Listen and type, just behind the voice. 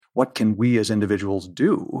what can we as individuals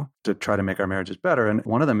do to try to make our marriages better? And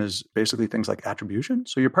one of them is basically things like attribution.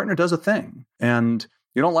 So your partner does a thing and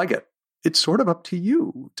you don't like it. It's sort of up to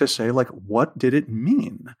you to say, like, what did it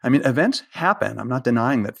mean? I mean, events happen. I'm not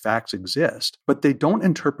denying that facts exist, but they don't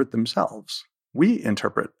interpret themselves. We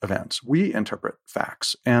interpret events. We interpret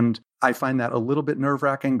facts. And I find that a little bit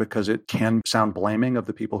nerve-wracking because it can sound blaming of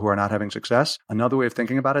the people who are not having success. Another way of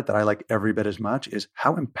thinking about it that I like every bit as much is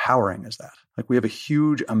how empowering is that? Like, we have a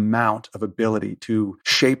huge amount of ability to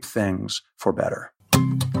shape things for better.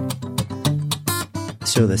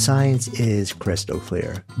 So the science is crystal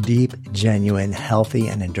clear. Deep, genuine, healthy,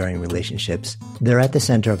 and enduring relationships, they're at the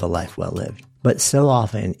center of a life well lived. But so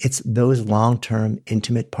often, it's those long-term,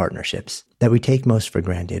 intimate partnerships that we take most for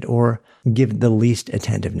granted or give the least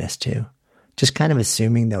attentiveness to, just kind of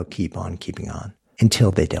assuming they'll keep on keeping on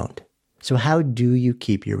until they don't. So how do you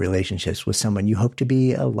keep your relationships with someone you hope to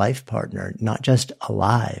be a life partner, not just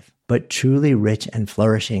alive, but truly rich and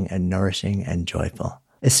flourishing and nourishing and joyful?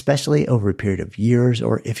 Especially over a period of years,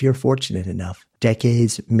 or if you're fortunate enough,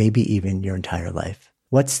 decades, maybe even your entire life.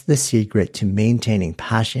 What's the secret to maintaining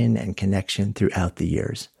passion and connection throughout the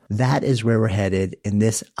years? That is where we're headed in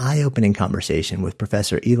this eye-opening conversation with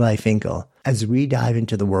Professor Eli Finkel as we dive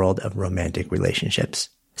into the world of romantic relationships.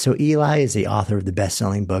 So Eli is the author of the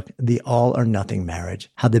best-selling book, The All or Nothing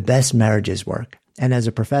Marriage, How the Best Marriages Work. And as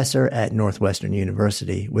a professor at Northwestern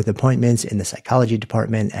University with appointments in the psychology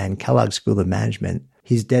department and Kellogg School of Management,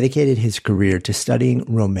 he's dedicated his career to studying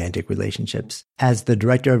romantic relationships. As the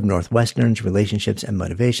director of Northwestern's Relationships and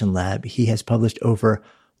Motivation Lab, he has published over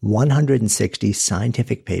 160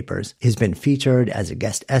 scientific papers. He's been featured as a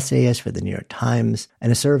guest essayist for the New York Times,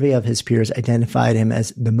 and a survey of his peers identified him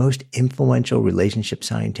as the most influential relationship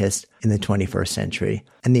scientist in the 21st century.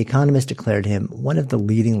 And The Economist declared him one of the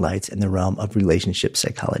leading lights in the realm of relationship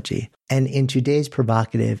psychology. And in today's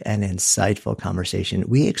provocative and insightful conversation,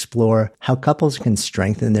 we explore how couples can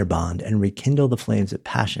strengthen their bond and rekindle the flames of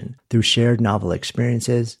passion through shared novel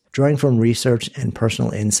experiences. Drawing from research and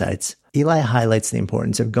personal insights, Eli highlights the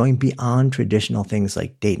importance of going beyond traditional things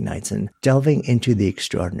like date nights and delving into the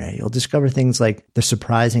extraordinary. You'll discover things like the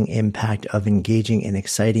surprising impact of engaging in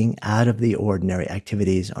exciting, out-of-the-ordinary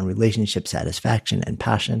activities on relationship satisfaction and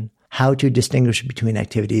passion, how to distinguish between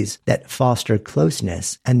activities that foster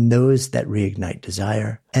closeness and those that reignite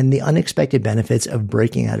desire, and the unexpected benefits of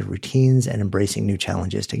breaking out of routines and embracing new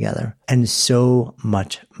challenges together, and so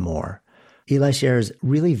much more. Eli shares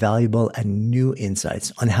really valuable and new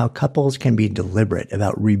insights on how couples can be deliberate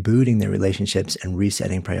about rebooting their relationships and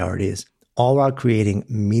resetting priorities, all while creating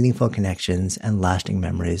meaningful connections and lasting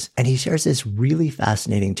memories. And he shares this really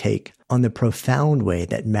fascinating take on the profound way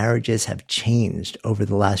that marriages have changed over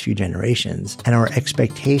the last few generations and our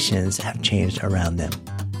expectations have changed around them.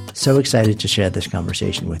 So excited to share this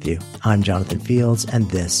conversation with you. I'm Jonathan Fields, and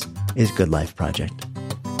this is Good Life Project.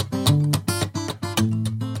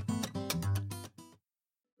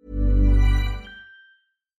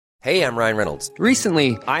 Hey, I'm Ryan Reynolds.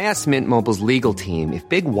 Recently, I asked Mint Mobile's legal team if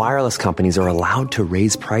big wireless companies are allowed to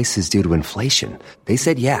raise prices due to inflation. They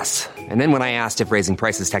said yes. And then when I asked if raising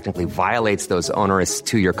prices technically violates those onerous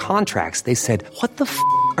two-year contracts, they said, "What the f***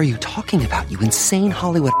 are you talking about, you insane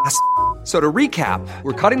Hollywood ass f- So to recap,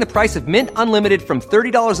 we're cutting the price of Mint Unlimited from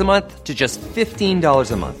 $30 a month to just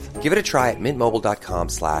 $15 a month. Give it a try at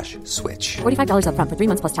mintmobile.com/switch. $45 up front for 3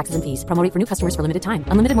 months plus taxes and fees. Promo rate for new customers for limited time.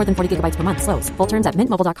 Unlimited more than 40 gigabytes per month. Slows full terms at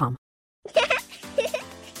mintmobile.com.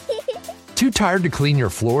 Too tired to clean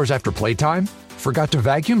your floors after playtime? Forgot to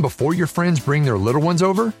vacuum before your friends bring their little ones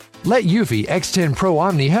over? Let Eufy X10 Pro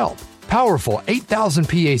Omni help. Powerful 8,000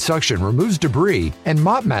 PA suction removes debris, and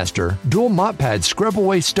MopMaster dual mop pads scrub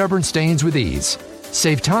away stubborn stains with ease.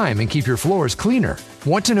 Save time and keep your floors cleaner.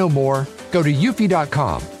 Want to know more? Go to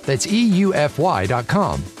eufy.com, that's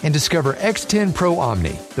EUFY.com, and discover X10 Pro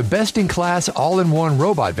Omni, the best-in-class all-in-one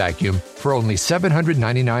robot vacuum for only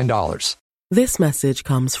 $799. This message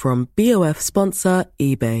comes from BOF sponsor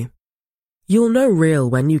eBay. You'll know real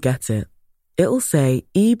when you get it. It'll say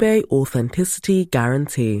eBay Authenticity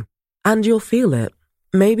Guarantee. And you'll feel it.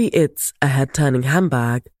 Maybe it's a head-turning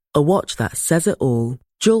handbag, a watch that says it all,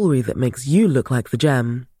 jewelry that makes you look like the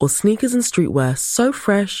gem, or sneakers and streetwear so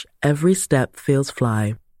fresh, every step feels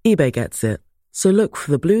fly. eBay gets it. So look for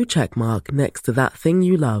the blue check mark next to that thing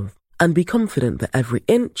you love, and be confident that every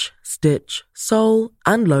inch, stitch, sole,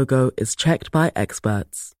 and logo is checked by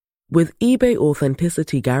experts. With eBay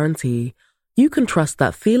Authenticity Guarantee, you can trust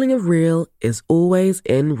that feeling of real is always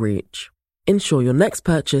in reach. Ensure your next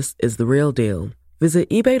purchase is the real deal. Visit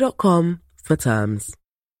ebay.com for terms.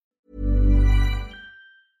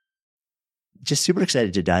 just super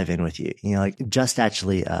excited to dive in with you. Just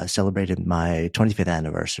actually celebrated my 25th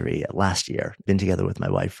anniversary last year. Been together with my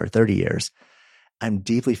wife for 30 years. I'm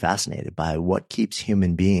deeply fascinated by what keeps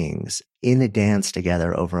human beings in a dance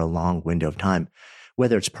together over a long window of time,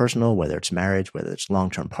 whether it's personal, whether it's marriage, whether it's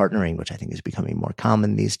long-term partnering, which I think is becoming more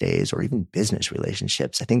common these days, or even business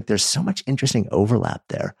relationships. I think there's so much interesting overlap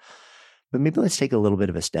there. But maybe let's take a little bit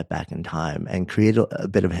of a step back in time and create a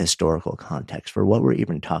bit of a historical context for what we're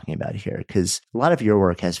even talking about here. Because a lot of your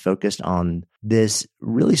work has focused on this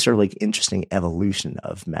really sort of like interesting evolution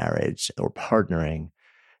of marriage or partnering,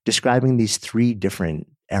 describing these three different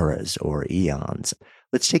eras or eons.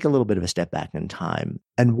 Let's take a little bit of a step back in time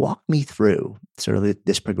and walk me through sort of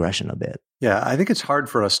this progression a bit. Yeah, I think it's hard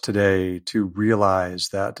for us today to realize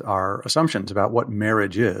that our assumptions about what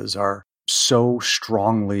marriage is are so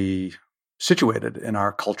strongly situated in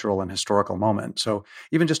our cultural and historical moment. So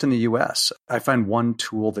even just in the US, I find one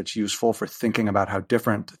tool that's useful for thinking about how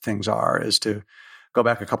different things are is to go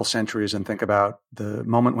back a couple centuries and think about the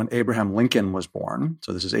moment when Abraham Lincoln was born.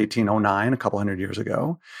 So this is 1809, a couple hundred years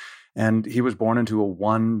ago. And he was born into a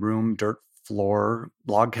one-room dirt floor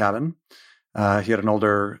log cabin. He had an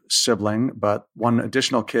older sibling, but one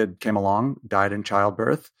additional kid came along, died in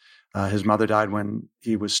childbirth. His mother died when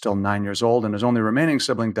he was still 9 years old, and his only remaining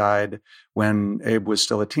sibling died when Abe was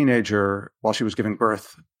still a teenager while she was giving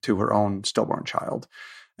birth to her own stillborn child.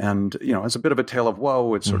 And, it's a bit of a tale of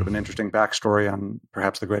woe. It's sort of an interesting backstory on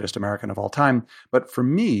perhaps the greatest American of all time. But for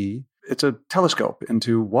me, it's a telescope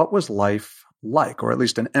into what was life like, or at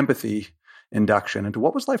least an empathy induction into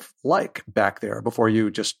what was life like back there before you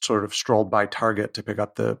just sort of strolled by Target to pick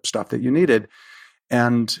up the stuff that you needed.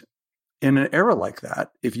 And in an era like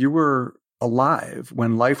that, if you were alive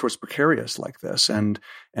when life was precarious like this, and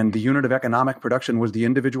the unit of economic production was the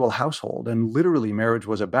individual household, and literally marriage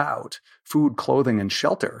was about food, clothing, and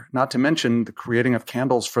shelter, not to mention the creating of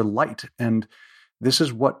candles for light, and this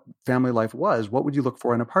is what family life was, what would you look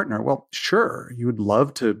for in a partner? Well, sure, you would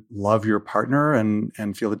love to love your partner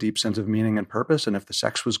and feel a deep sense of meaning and purpose, and if the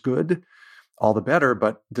sex was good, all the better,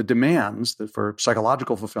 but the demands for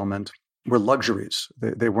psychological fulfillment were luxuries.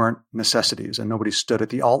 They weren't necessities. And nobody stood at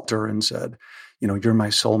the altar and said, you're my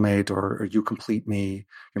soulmate, or you complete me,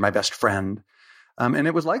 you're my best friend. And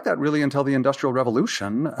it was like that really until the Industrial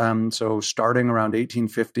Revolution. So starting around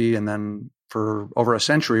 1850 and then for over a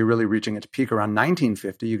century, really reaching its peak around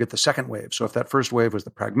 1950, you get the second wave. So if that first wave was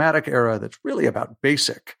the pragmatic era that's really about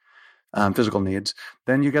basic physical needs,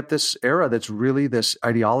 then you get this era that's really this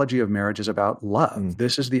ideology of marriage is about love.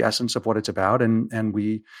 This is the essence of what it's about. And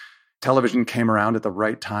television came around at the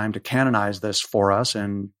right time to canonize this for us,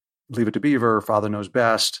 and Leave It to Beaver, Father Knows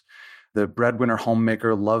Best, the breadwinner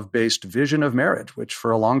homemaker love-based vision of marriage, which for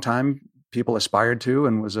a long time people aspired to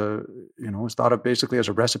and was thought of basically as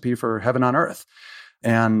a recipe for heaven on earth.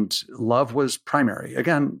 And love was primary.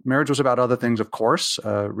 Again, marriage was about other things, of course,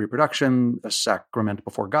 reproduction, a sacrament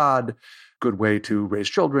before God, good way to raise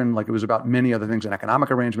children. Like it was about many other things, an economic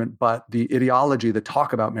arrangement. But the ideology, the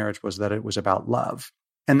talk about marriage was that it was about love.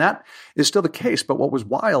 And that is still the case. But what was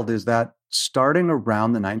wild is that starting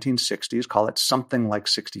around the 1960s, call it something like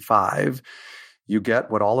 65, you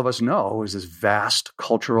get what all of us know is this vast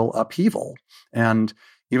cultural upheaval. And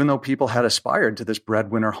even though people had aspired to this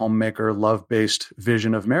breadwinner, homemaker, love-based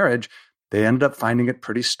vision of marriage, they ended up finding it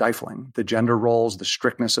pretty stifling. The gender roles, the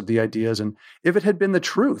strictness of the ideas. And if it had been the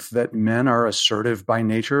truth that men are assertive by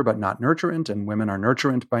nature but not nurturant, and women are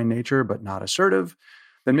nurturant by nature but not assertive,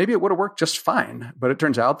 then maybe it would have worked just fine. But it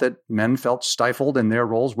turns out that men felt stifled in their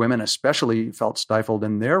roles. Women especially felt stifled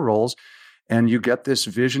in their roles. And you get this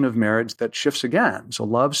vision of marriage that shifts again. So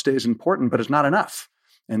love stays important, but it's not enough.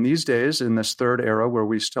 And these days, in this third era where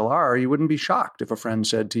we still are, you wouldn't be shocked if a friend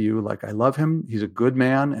said to you, like, I love him. He's a good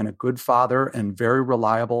man and a good father and very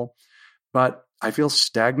reliable. But I feel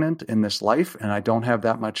stagnant in this life and I don't have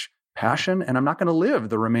that much passion, and I'm not going to live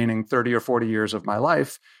the remaining 30 or 40 years of my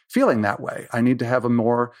life feeling that way. I need to have a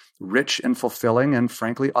more rich and fulfilling and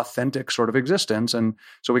frankly authentic sort of existence. And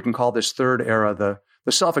so we can call this third era the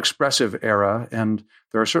self-expressive era. And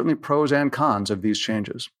there are certainly pros and cons of these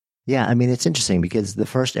changes. Yeah, I mean, it's interesting because the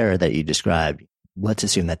first era that you described, let's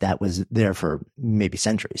assume that was there for maybe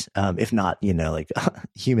centuries, if not, like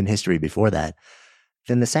human history before that.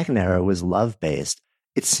 Then the second era was love-based.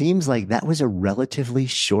 It seems like that was a relatively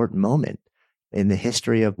short moment in the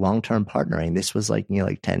history of long-term partnering. This was like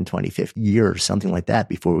 10, 20, 50 years, something like that,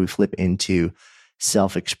 before we flip into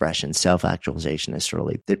self-expression, self-actualization is sort of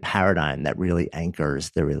like the paradigm that really anchors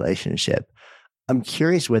the relationship. I'm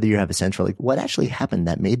curious whether you have a sense for what actually happened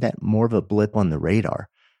that made that more of a blip on the radar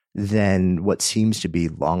than what seems to be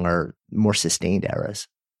longer, more sustained eras.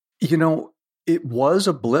 It was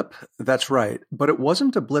a blip, that's right, but it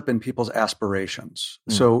wasn't a blip in people's aspirations.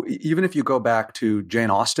 So even if you go back to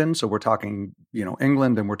Jane Austen, so we're talking,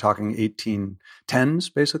 England, and we're talking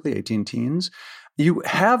 1810s, basically 18 teens, you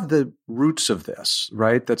have the roots of this,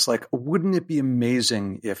 right? That's like, wouldn't it be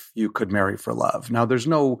amazing if you could marry for love? Now, there's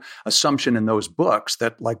no assumption in those books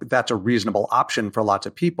that like that's a reasonable option for lots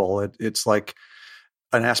of people. It's like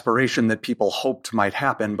an aspiration that people hoped might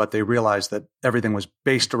happen, but they realized that everything was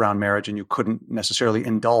based around marriage and you couldn't necessarily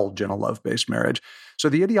indulge in a love-based marriage. So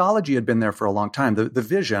the ideology had been there for a long time. The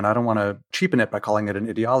vision, I don't want to cheapen it by calling it an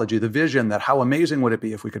ideology, the vision that how amazing would it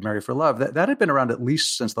be if we could marry for love, that had been around at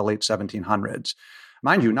least since the late 1700s.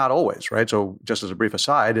 Mind you, not always, right? So just as a brief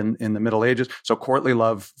aside, in the Middle Ages, so courtly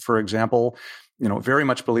love, for example, very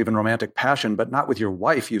much believe in romantic passion, but not with your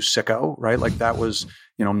wife, you sicko, right? Like that was,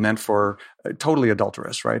 meant for totally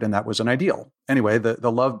adulterous, right? And that was an ideal. Anyway,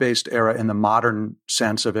 the love-based era in the modern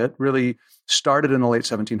sense of it really started in the late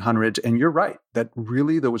 1700s. And you're right, that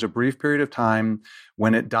really there was a brief period of time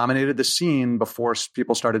when it dominated the scene before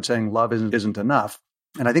people started saying love isn't enough.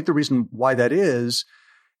 And I think the reason why that is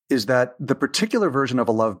that the particular version of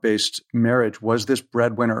a love-based marriage was this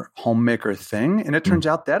breadwinner homemaker thing. And it turns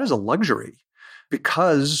out that is a luxury.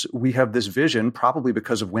 Because we have this vision, probably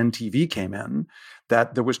because of when TV came in,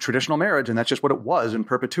 that there was traditional marriage and that's just what it was in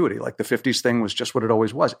perpetuity. Like the 50s thing was just what it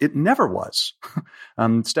always was. It never was.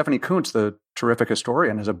 Stephanie Kuntz, the terrific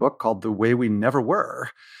historian, has a book called The Way We Never Were.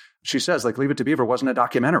 She says, like, Leave It to Beaver wasn't a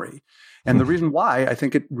documentary. And the reason why I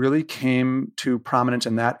think it really came to prominence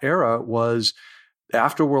in that era was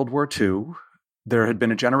after World War II, there had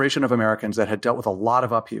been a generation of Americans that had dealt with a lot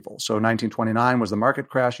of upheaval. So 1929 was the market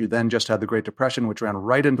crash. You then just had the Great Depression, which ran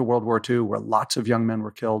right into World War II, where lots of young men were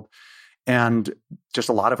killed, and just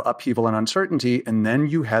a lot of upheaval and uncertainty. And then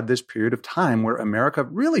you had this period of time where America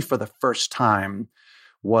really for the first time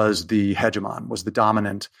was the hegemon, was the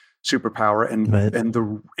dominant superpower, and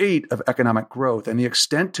the rate of economic growth and the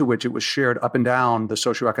extent to which it was shared up and down the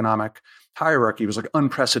socioeconomic hierarchy was like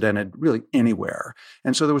unprecedented really anywhere.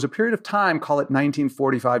 And so there was a period of time, call it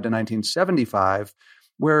 1945 to 1975,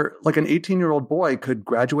 where like an 18-year-old boy could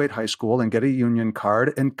graduate high school and get a union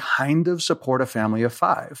card and kind of support a family of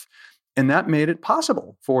 5. And that made it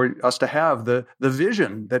possible for us to have the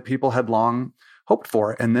vision that people had long hoped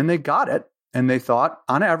for. And then they got it and they thought,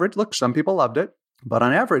 on average, look, some people loved it, but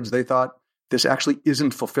on average, they thought this actually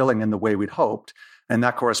isn't fulfilling in the way we'd hoped. And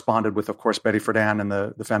that corresponded with, of course, Betty Friedan and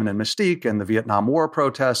the feminine mystique and the Vietnam War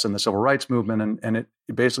protests and the civil rights movement. And it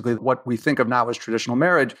basically what we think of now as traditional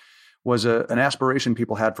marriage was an aspiration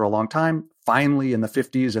people had for a long time. Finally, in the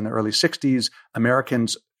 50s and the early 60s,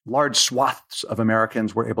 Americans, large swaths of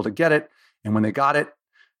Americans were able to get it. And when they got it,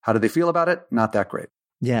 how did they feel about it? Not that great.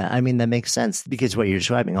 Yeah, I mean, that makes sense because what you're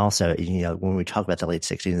describing also, when we talk about the late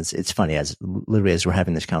 60s, it's funny, as we're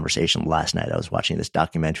having this conversation last night, I was watching this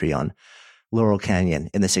documentary on Laurel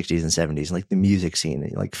Canyon in the 60s and 70s, like the music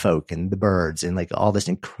scene, like folk and the Byrds and like all this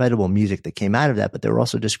incredible music that came out of that. But they were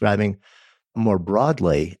also describing more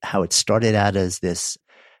broadly how it started out as this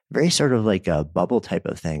very sort of like a bubble type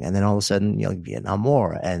of thing. And then all of a sudden, like Vietnam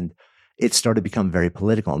War, and it started to become very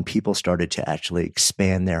political and people started to actually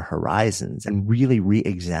expand their horizons and really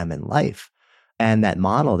re-examine life. And that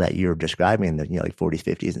model that you're describing in the like 40s,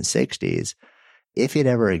 50s, and 60s, if it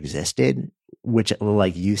ever existed, which,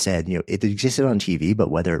 like you said, it existed on TV,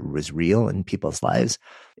 but whether it was real in people's lives,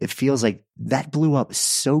 it feels like that blew up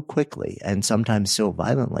so quickly and sometimes so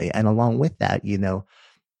violently. And along with that,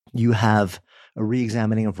 you have a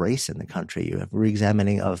re-examining of race in the country. You have a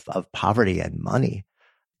re-examining of poverty and money.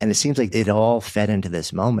 And it seems like it all fed into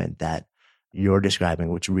this moment that you're describing,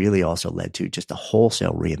 which really also led to just a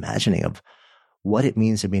wholesale reimagining of what it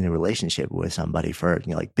means to be in a relationship with somebody for,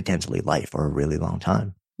 like potentially life or a really long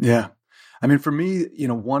time. Yeah. I mean, for me,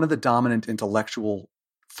 one of the dominant intellectual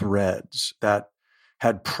threads that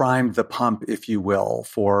had primed the pump, if you will,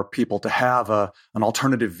 for people to have an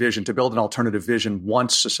alternative vision, to build an alternative vision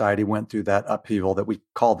once society went through that upheaval that we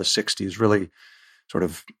call the 60s, really sort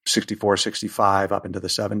of 64, 65 up into the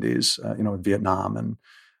 70s, with Vietnam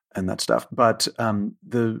and that stuff. But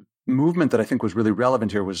the movement that I think was really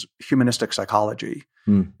relevant here was humanistic psychology.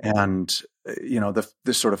 And,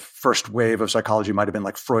 this sort of first wave of psychology might have been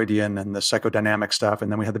like Freudian and the psychodynamic stuff.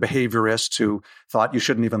 And then we had the behaviorists who thought you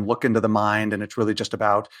shouldn't even look into the mind. And it's really just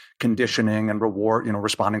about conditioning and reward,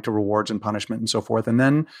 responding to rewards and punishment and so forth. And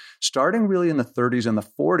then starting really in the 30s and the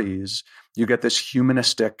 40s, you get this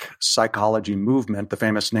humanistic psychology movement. The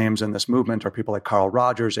famous names in this movement are people like Carl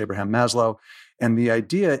Rogers, Abraham Maslow. And the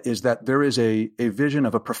idea is that there is a vision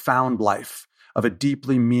of a profound life, of a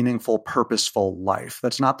deeply meaningful, purposeful life.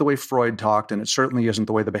 That's not the way Freud talked, and it certainly isn't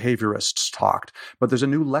the way the behaviorists talked. But there's a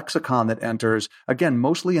new lexicon that enters, again,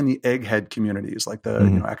 mostly in the egghead communities, like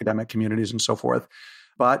the academic communities and so forth.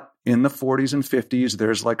 But in the 40s and 50s,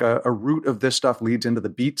 there's like a root of this stuff leads into the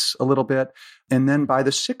beats a little bit. And then by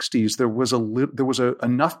the 60s, there was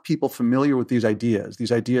enough people familiar with these ideas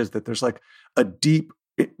that there's like a deep,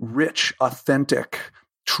 rich, authentic,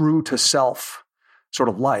 true to self sort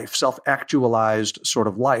of life, self-actualized sort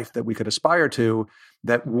of life that we could aspire to,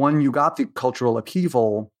 that when you got the cultural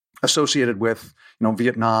upheaval associated with,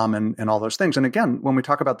 Vietnam and all those things. And again, when we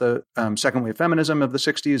talk about the second wave feminism of the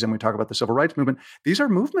 60s and we talk about the civil rights movement, these are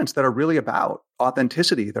movements that are really about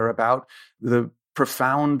authenticity. They're about the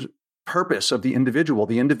profound purpose of the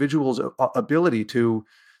individual's ability to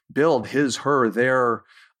build his, her, their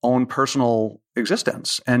own personal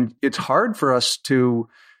existence. And it's hard for us to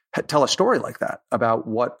tell a story like that about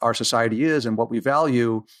what our society is and what we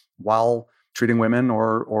value while treating women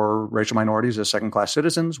or racial minorities as second-class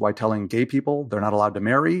citizens, while telling gay people they're not allowed to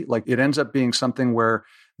marry. Like, it ends up being something where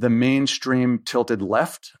the mainstream tilted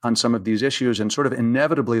left on some of these issues and sort of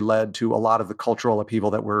inevitably led to a lot of the cultural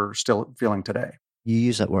upheaval that we're still feeling today. You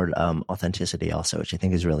use that word authenticity also, which I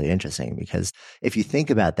think is really interesting, because if you think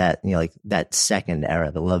about that, like that second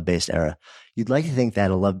era, the love-based era, you'd like to think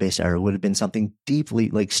that a love-based era would have been something deeply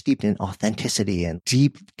like steeped in authenticity and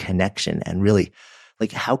deep connection. And really,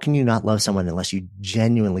 like, how can you not love someone unless you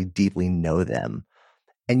genuinely, deeply know them?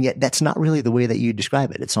 And yet that's not really the way that you describe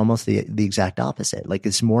it. It's almost the exact opposite. Like,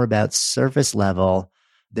 it's more about surface level.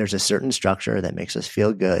 There's a certain structure that makes us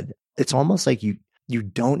feel good. It's almost like you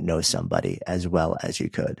don't know somebody as well as you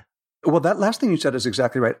could. Well, that last thing you said is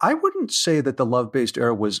exactly right. I wouldn't say that the love-based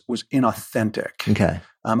era was inauthentic. Okay.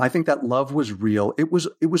 I think that love was real. It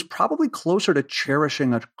was probably closer to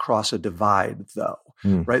cherishing across a divide, though,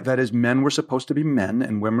 right? That is, men were supposed to be men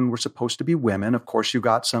and women were supposed to be women. Of course, you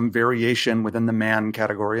got some variation within the man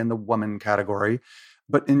category and the woman category.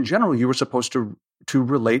 But in general, you were supposed to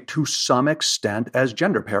relate to some extent as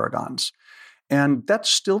gender paragons. And that's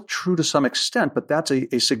still true to some extent, but that's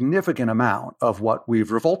a significant amount of what we've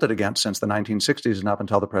revolted against since the 1960s and up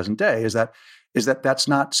until the present day is that that's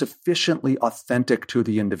not sufficiently authentic to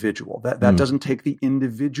the individual. That doesn't take the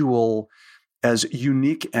individual as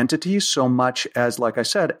unique entities so much as, like I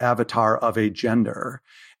said, avatar of a gender.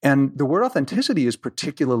 And the word authenticity is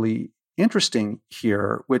particularly interesting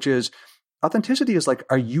here, which is authenticity is like,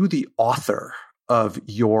 are you the author of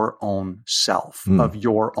your own self, of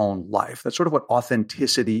your own life? That's sort of what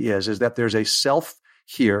authenticity is that there's a self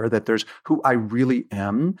here, that there's who I really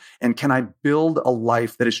am, and can I build a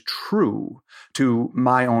life that is true to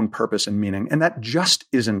my own purpose and meaning? And that just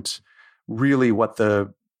isn't really what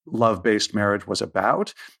the love-based marriage was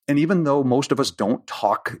about. And even though most of us don't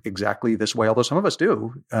talk exactly this way, although some of us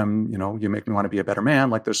do, you make me want to be a better man,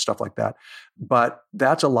 like there's stuff like that. But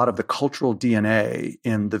that's a lot of the cultural DNA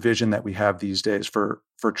in the vision that we have these days for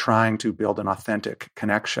trying to build an authentic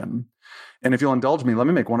connection. And if you'll indulge me, let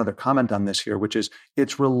me make one other comment on this here, which is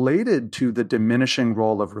it's related to the diminishing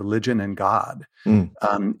role of religion and God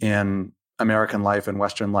in American life and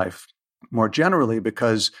Western life more generally,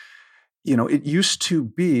 because it used to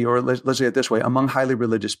be, or let's say it this way, among highly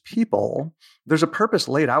religious people, there's a purpose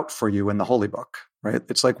laid out for you in the Holy Book, right?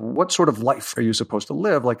 It's like, what sort of life are you supposed to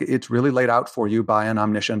live? Like, it's really laid out for you by an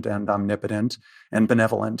omniscient and omnipotent and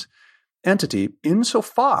benevolent entity,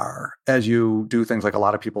 insofar as you do things like a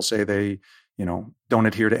lot of people say they, don't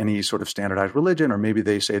adhere to any sort of standardized religion, or maybe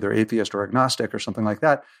they say they're atheist or agnostic or something like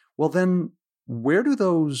that. Well, then where do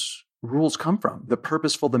those rules come from? The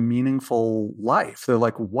purposeful, the meaningful life. They're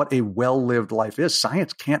like what a well-lived life is.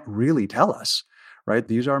 Science can't really tell us, right?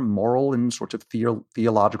 These are moral and sorts of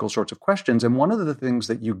theological sorts of questions. And one of the things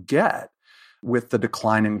that you get with the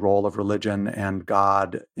declining role of religion and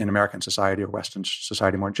God in American society or Western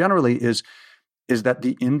society more generally is that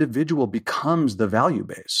the individual becomes the value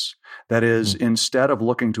base. That is, instead of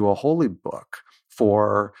looking to a holy book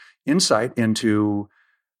for insight into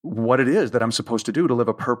what it is that I'm supposed to do to live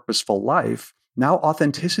a purposeful life, now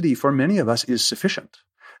authenticity for many of us is sufficient.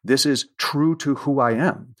 This is true to who I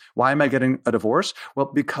am. Why am I getting a divorce? Well,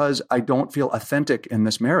 because I don't feel authentic in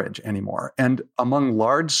this marriage anymore. And among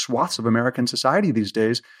large swaths of American society these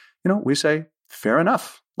days, we say, fair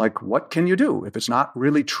enough. Like, what can you do? If it's not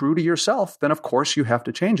really true to yourself, then of course you have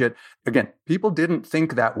to change it. Again, people didn't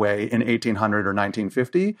think that way in 1800 or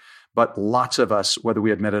 1950, but lots of us, whether we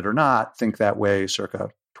admit it or not, think that way circa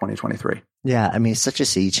 2023. Yeah, I mean, it's such a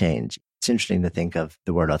sea change. It's interesting to think of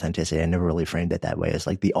the word authenticity. I never really framed it that way, as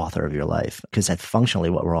like the author of your life, because that's functionally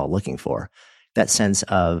what we're all looking for. That sense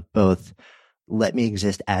of both let me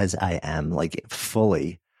exist as I am, like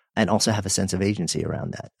fully, and also have a sense of agency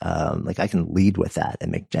around that. Like I can lead with that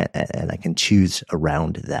and I can choose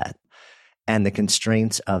around that. And the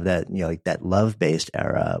constraints of that, like that love-based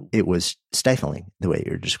era, it was stifling the way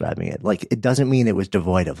you're describing it. Like it doesn't mean it was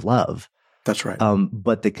devoid of love. That's right.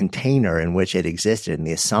 But the container in which it existed and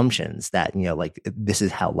the assumptions that, like this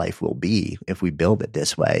is how life will be if we build it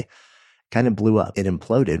this way kind of blew up. It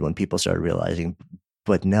imploded when people started realizing,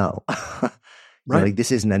 but no, right. Like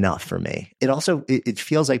this isn't enough for me. It also, it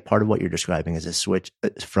feels like part of what you're describing is a switch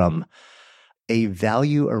from a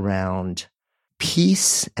value around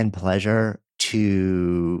peace and pleasure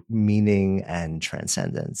to meaning and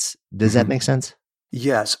transcendence. Does that make sense?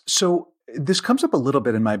 Yes. So this comes up a little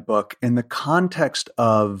bit in my book in the context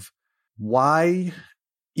of why,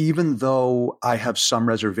 even though I have some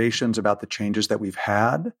reservations about the changes that we've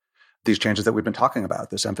had, these changes that we've been talking about,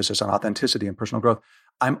 this emphasis on authenticity and personal growth,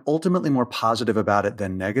 I'm ultimately more positive about it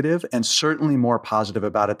than negative, and certainly more positive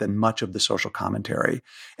about it than much of the social commentary.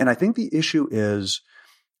 And I think the issue is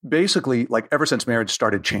basically, like, ever since marriage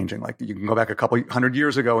started changing, like you can go back a couple hundred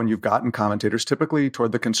years ago and you've gotten commentators typically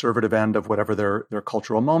toward the conservative end of whatever their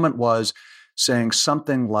cultural moment was, saying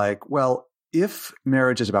something like, well, if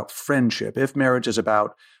marriage is about friendship, if marriage is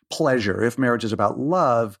about pleasure, if marriage is about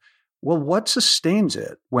love, well, what sustains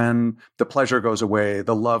it when the pleasure goes away,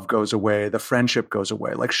 the love goes away, the friendship goes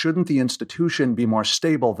away? Like, shouldn't the institution be more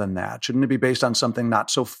stable than that? Shouldn't it be based on something not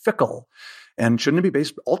so fickle? And shouldn't it be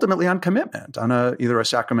based ultimately on commitment, on either a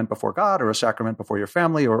sacrament before God or a sacrament before your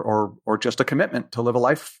family, or just a commitment to live a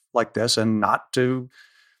life like this and not to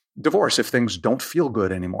divorce if things don't feel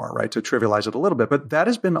good anymore, right? To trivialize it a little bit. But that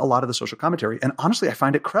has been a lot of the social commentary. And honestly, I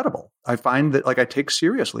find it credible. I find that, like, I take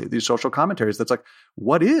seriously these social commentaries that's like,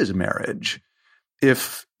 what is marriage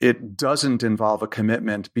if it doesn't involve a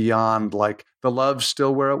commitment beyond, like, the love's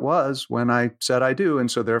still where it was when I said I do,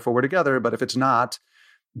 and so therefore we're together. But if it's not,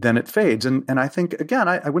 then it fades. And I think, again,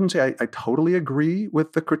 I wouldn't say I totally agree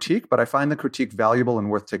with the critique, but I find the critique valuable and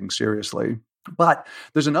worth taking seriously. But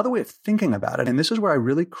there's another way of thinking about it, and this is where I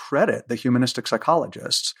really credit the humanistic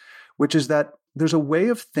psychologists, which is that there's a way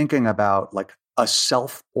of thinking about, like, a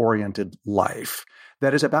self-oriented life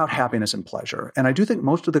that is about happiness and pleasure. And I do think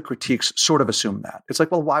most of the critiques sort of assume that. It's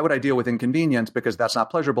like, well, why would I deal with inconvenience? Because that's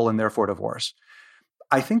not pleasurable and therefore divorce.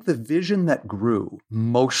 I think the vision that grew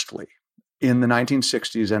mostly in the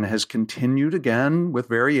 1960s and has continued again with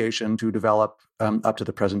variation to develop up to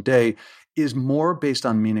the present day is more based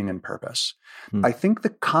on meaning and purpose. I think the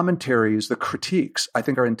commentaries, the critiques, I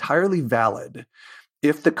think are entirely valid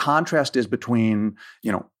if the contrast is between,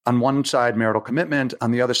 on one side, marital commitment, on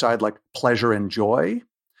the other side, like, pleasure and joy.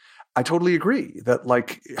 I totally agree that,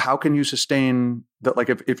 like, how can you sustain that? Like,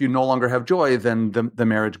 if you no longer have joy, then the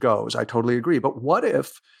marriage goes. I totally agree. But what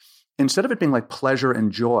if, instead of it being like pleasure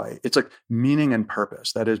and joy, it's like meaning and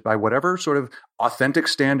purpose? That is, by whatever sort of authentic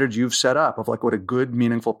standards you've set up of, like, what a good,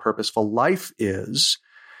 meaningful, purposeful life is,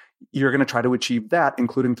 you're going to try to achieve that,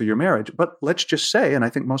 including through your marriage. But let's just say, and I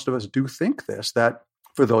think most of us do think this, that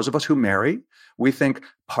for those of us who marry, we think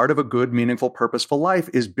part of a good, meaningful, purposeful life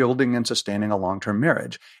is building and sustaining a long-term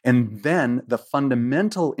marriage. And then the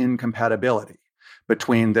fundamental incompatibility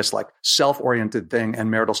between this, like, self-oriented thing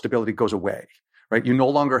and marital stability goes away. Right? You no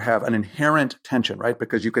longer have an inherent tension, right?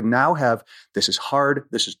 Because you could now have, this is hard,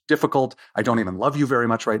 this is difficult, I don't even love you very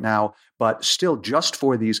much right now, but still, just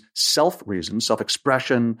for these self reasons,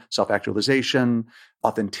 self-expression, self-actualization,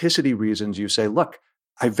 authenticity reasons, you say, look,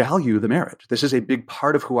 I value the marriage. This is a big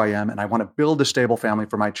part of who I am, and I want to build a stable family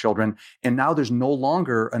for my children. And now there's no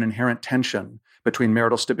longer an inherent tension between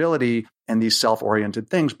marital stability and these self-oriented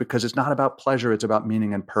things, because it's not about pleasure, it's about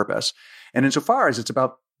meaning and purpose. And insofar as it's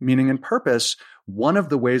about meaning and purpose, one of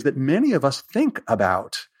the ways that many of us think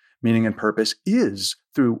about meaning and purpose is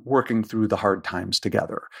through working through the hard times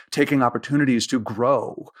together, taking opportunities to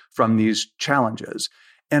grow from these challenges.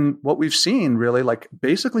 And what we've seen, really, like,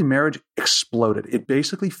 basically marriage exploded. It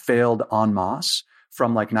basically failed en masse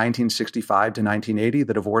from, like, 1965 to 1980.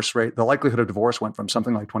 The divorce rate, the likelihood of divorce went from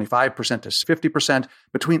something like 25% to 50%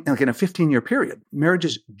 between, like, in a 15-year period.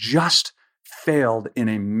 Marriages just failed in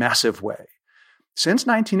a massive way. Since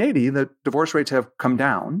 1980, the divorce rates have come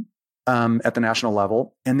down at the national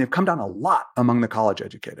level, and they've come down a lot among the college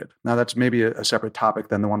educated. Now, that's maybe a separate topic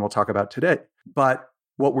than the one we'll talk about today. But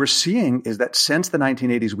what we're seeing is that since the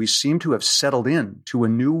 1980s, we seem to have settled in to a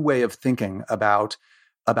new way of thinking about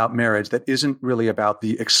marriage that isn't really about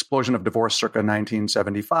the explosion of divorce circa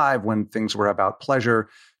 1975, when things were about pleasure,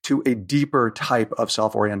 to a deeper type of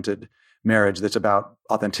self-oriented marriage that's about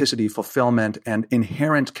authenticity, fulfillment, and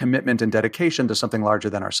inherent commitment and dedication to something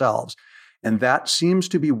larger than ourselves. And that seems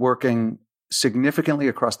to be working significantly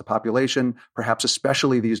across the population, perhaps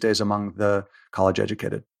especially these days among the college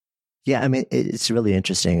educated. Yeah, I mean, it's really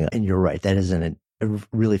interesting. And you're right. That is a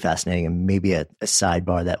really fascinating and maybe a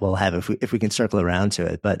sidebar that we'll have if we can circle around to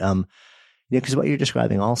it. But, because what you're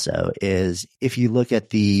describing also is if you look at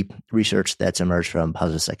the research that's emerged from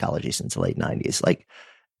positive psychology since the late 90s,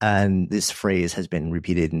 and this phrase has been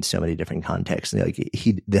repeated in so many different contexts, the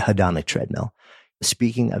hedonic treadmill,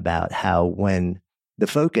 speaking about how when the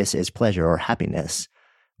focus is pleasure or happiness,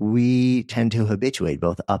 we tend to habituate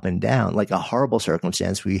both up and down. Like a horrible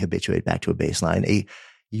circumstance, we habituate back to a baseline.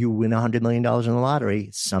 You win $100 million in the lottery,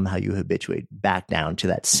 somehow you habituate back down to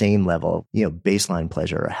that same level, baseline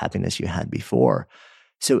pleasure or happiness you had before.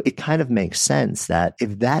 So it kind of makes sense that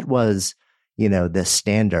if that was, the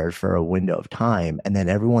standard for a window of time, and then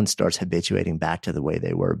everyone starts habituating back to the way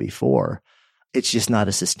they were before, it's just not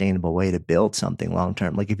a sustainable way to build something long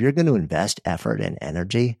term. Like if you're going to invest effort and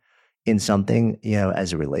energy in something,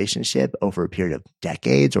 as a relationship over a period of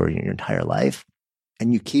decades or your entire life,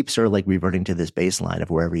 and you keep sort of like reverting to this baseline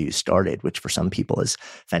of wherever you started, which for some people is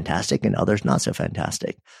fantastic and others not so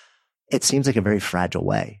fantastic, it seems like a very fragile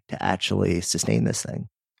way to actually sustain this thing.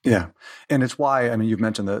 Yeah. And it's why, you've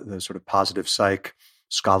mentioned the sort of positive psych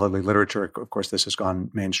scholarly literature. Of course, this has gone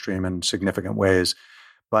mainstream in significant ways,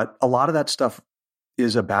 but a lot of that stuff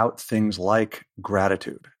is about things like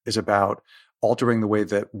gratitude, is about altering the way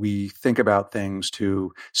that we think about things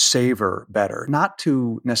to savor better, not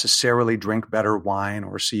to necessarily drink better wine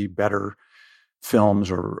or see better films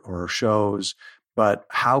or shows, but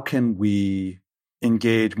how can we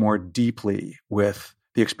engage more deeply with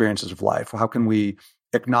the experiences of life? How can we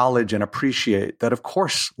acknowledge and appreciate that, of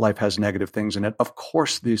course, life has negative things in it. Of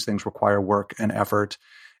course, these things require work and effort,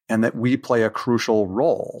 and that we play a crucial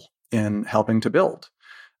role in helping to build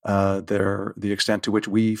the extent to which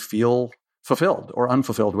we feel fulfilled or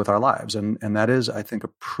unfulfilled with our lives. And that is, I think,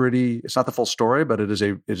 it's not the full story, but it is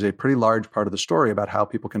a pretty large part of the story about how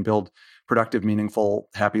people can build productive, meaningful,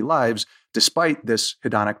 happy lives, despite this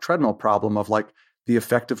hedonic treadmill problem of the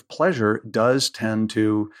effect of pleasure does tend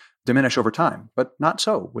to diminish over time, but not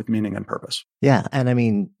so with meaning and purpose. Yeah.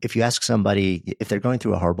 And if you ask somebody, if they're going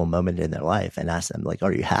through a horrible moment in their life and ask them,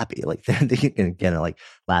 are you happy? They're going to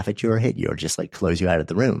laugh at you or hit you or just close you out of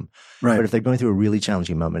the room. Right. But if they're going through a really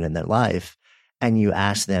challenging moment in their life and you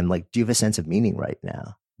ask them, do you have a sense of meaning right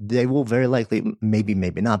now? They will very likely, maybe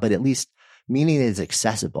not, but at least meaning is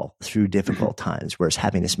accessible through difficult times, whereas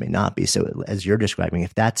happiness may not be. So as you're describing,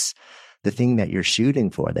 if that's the thing that you're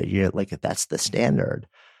shooting for, that you're if that's the standard,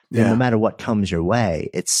 then no matter what comes your way,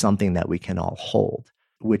 it's something that we can all hold,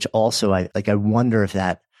 which also I wonder if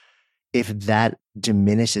that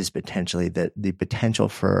diminishes potentially the potential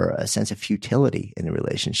for a sense of futility in a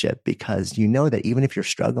relationship, because that even if you're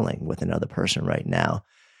struggling with another person right now,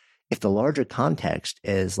 if the larger context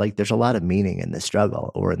is there's a lot of meaning in the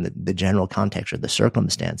struggle or in the general context or the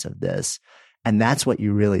circumstance of this, and that's what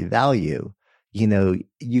you really value,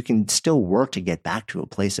 you can still work to get back to a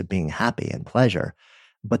place of being happy and pleasure.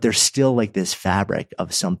 But there's still this fabric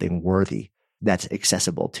of something worthy that's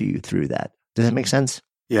accessible to you through that. Does that make sense?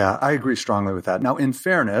 Yeah, I agree strongly with that. Now, in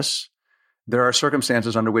fairness, there are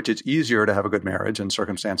circumstances under which it's easier to have a good marriage and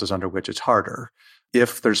circumstances under which it's harder.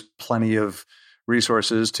 If there's plenty of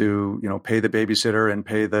resources to, pay the babysitter and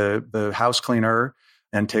pay the house cleaner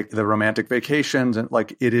and take the romantic vacations, and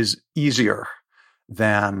it is easier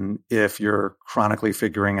than if you're chronically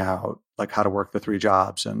figuring out how to work the 3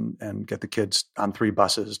 jobs and get the kids on 3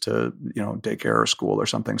 buses to, daycare or school or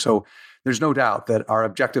something. So there's no doubt that our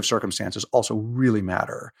objective circumstances also really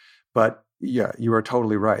matter. But yeah, you are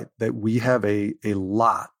totally right that we have a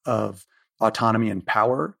lot of autonomy and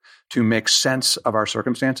power to make sense of our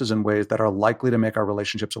circumstances in ways that are likely to make our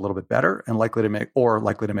relationships a little bit better and likely to make our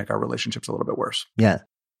relationships a little bit worse. Yeah.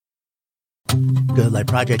 Good Life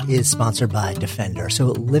Project is sponsored by Defender. So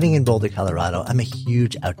living in Boulder, Colorado, I'm a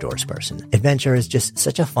huge outdoors person. Adventure is just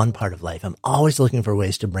such a fun part of life. I'm always looking for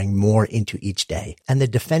ways to bring more into each day. And the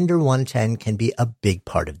Defender 110 can be a big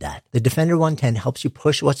part of that. The Defender 110 helps you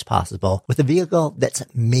push what's possible with a vehicle that's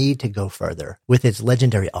made to go further. With its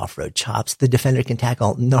legendary off-road chops, the Defender can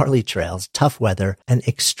tackle gnarly trails, tough weather, and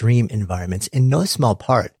extreme environments in no small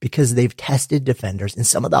part because they've tested Defenders in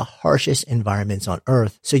some of the harshest environments on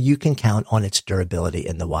Earth, so you can count on its durability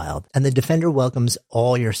in the wild. And the Defender welcomes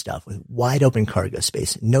all your stuff with wide open cargo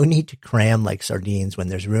space. No need to cram like sardines when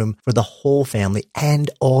there's room for the whole family and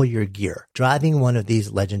all your gear. Driving one of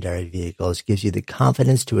these legendary vehicles gives you the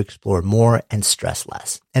confidence to explore more and stress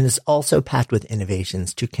less. And it's also packed with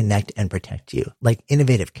innovations to connect and protect you, like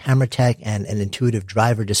innovative camera tech and an intuitive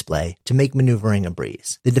driver display to make maneuvering a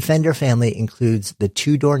breeze. The Defender family includes the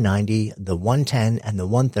 2-door 90, the 110, and the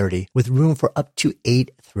 130 with room for up to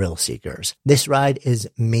 8 thrill seekers. This ride is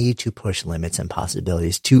made to push limits and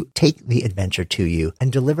possibilities to take the adventure to you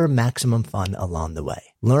and deliver maximum fun along the way.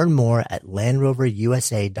 Learn more at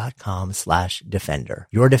LandRoverUSA.com/Defender.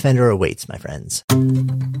 Your Defender awaits, my friends.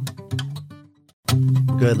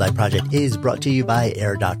 Good Life Project is brought to you by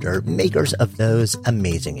Air Doctor, makers of those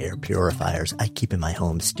amazing air purifiers I keep in my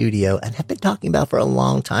home studio and have been talking about for a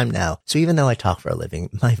long time now. So even though I talk for a living,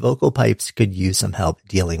 my vocal pipes could use some help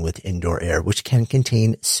dealing with indoor air, which can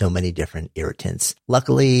contain so many different irritants.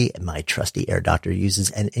 Luckily, my trusty Air Doctor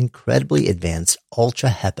uses an incredibly advanced ultra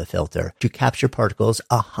HEPA filter to capture particles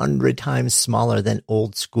 100 times smaller than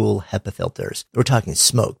old school HEPA filters. We're talking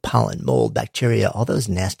smoke, pollen, mold, bacteria, all those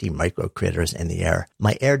nasty micro critters in the air.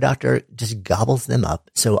 My Air Doctor just gobbles them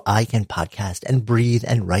up so I can podcast and breathe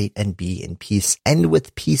and write and be in peace and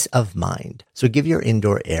with peace of mind. So give your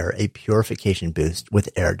indoor air a purification boost with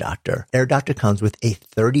Air Doctor. Air Doctor comes with a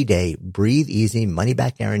 30-day breathe easy money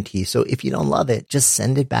back guarantee. So if you don't love it, just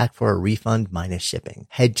send it back for a refund minus shipping.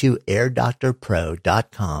 Head to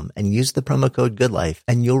airdoctorpro.com and use the promo code GoodLife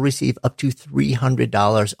and you'll receive up to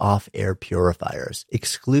 $300 off air purifiers.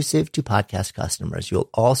 Exclusive to podcast customers, you'll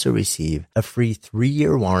also receive a free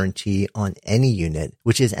 3-year warranty on any unit,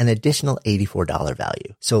 which is an additional $84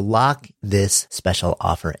 value. So lock this special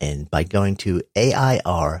offer in by going to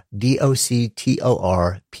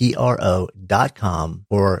airdoctorpro.com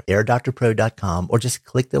or airdoctorpro.com or just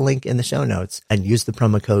click the link in the show notes and use the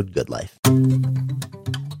promo code GoodLife.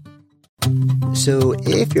 So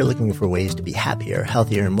if you're looking for ways to be happier,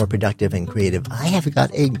 healthier, and more productive and creative, I have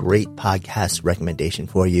got a great podcast recommendation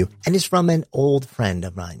for you. And it's from an old friend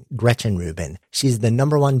of mine, Gretchen Rubin. She's the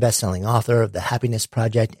 #1 best-selling author of The Happiness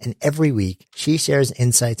Project. And every week she shares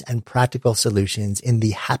insights and practical solutions in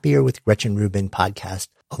the Happier with Gretchen Rubin podcast,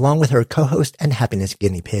 along with her co-host and happiness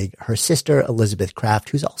guinea pig, her sister, Elizabeth Kraft,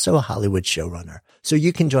 who's also a Hollywood showrunner. So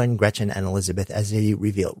you can join Gretchen and Elizabeth as they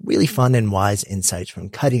reveal really fun and wise insights from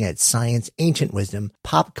cutting-edge science, ancient wisdom,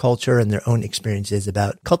 pop culture, and their own experiences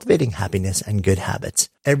about cultivating happiness and good habits.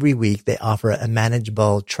 Every week, they offer a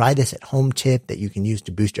manageable try-this-at-home tip that you can use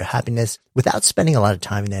to boost your happiness without spending a lot of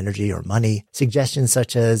time and energy or money. Suggestions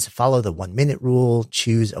such as follow the 1-minute rule,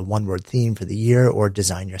 choose a 1-word theme for the year, or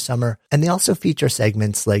design your summer. And they also feature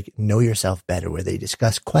segments like Know Yourself Better, where they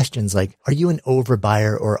discuss questions like, are you an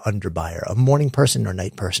overbuyer or underbuyer, a morning person or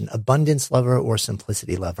night person, abundance lover or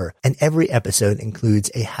simplicity lover? And every episode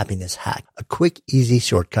includes a happiness hack, a quick, easy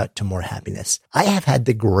shortcut to more happiness. I have had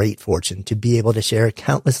the great fortune to be able to share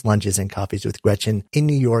countless lunches and coffees with Gretchen in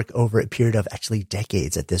New York over a period of actually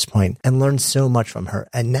decades at this point and learned so much from her.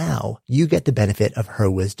 And now you get the benefit of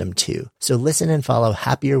her wisdom too. So listen and follow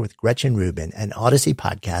Happier with Gretchen Rubin, an Odyssey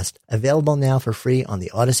podcast, available now for free on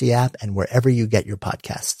the Odyssey app and wherever you get your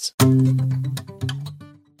podcasts.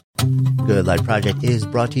 Good Life Project is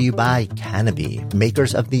brought to you by Canopy,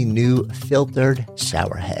 makers of the new filtered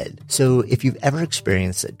shower head. So if you've ever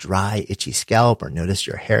experienced a dry, itchy scalp or noticed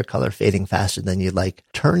your hair color fading faster than you'd like,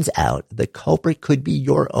 turns out the culprit could be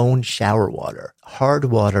your own shower water. Hard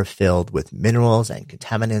water filled with minerals and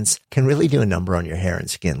contaminants can really do a number on your hair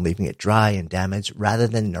and skin, leaving it dry and damaged rather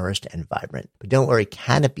than nourished and vibrant. But don't worry,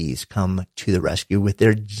 Canopy's come to the rescue with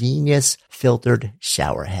their genius filtered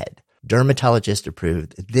shower head. Dermatologist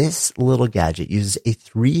approved, this little gadget uses a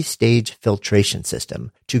 3-stage filtration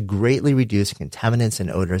system to greatly reduce contaminants and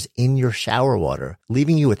odors in your shower water,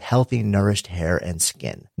 leaving you with healthy, nourished hair and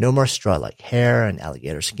skin. No more straw-like hair and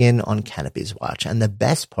alligator skin on Canopy's watch. And the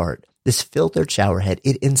best part, this filtered shower head,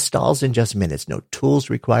 it installs in just minutes, no tools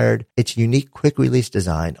required. Its unique quick-release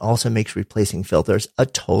design also makes replacing filters a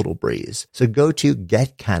total breeze. So go to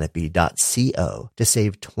getcanopy.co to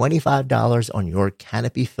save $25 on your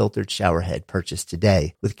Canopy filtered shower head purchase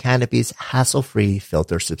today with Canopy's hassle-free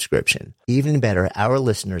filter subscription. Even better, our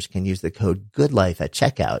listeners can use the code GOODLIFE at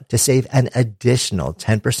checkout to save an additional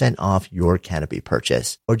 10% off your Canopy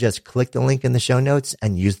purchase. Or just click the link in the show notes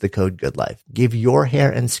and use the code GOODLIFE. Give your hair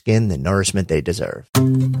and skin the nourishment they deserve. All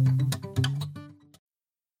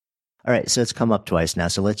right, so it's come up twice now,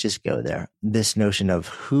 so let's just go there. This notion of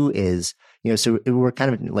who is, so we're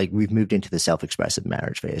kind of like, we've moved into the self-expressive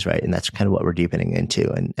marriage phase, right? And that's kind of what we're deepening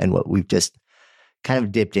into. And what we've just kind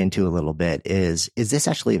of dipped into a little bit is this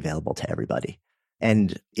actually available to everybody?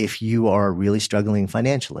 And if you are really struggling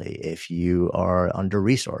financially, if you are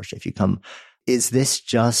under-resourced, is this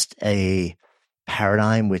just a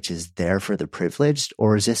paradigm which is there for the privileged,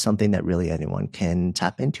 or is this something that really anyone can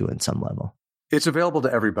tap into in some level? It's available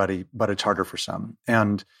to everybody, but it's harder for some.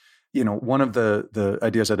 And, one of the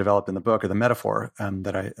ideas I developed in the book, or the metaphor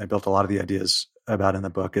that I built a lot of the ideas about in the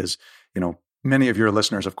book is, many of your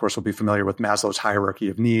listeners, of course, will be familiar with Maslow's hierarchy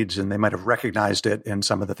of needs, and they might have recognized it in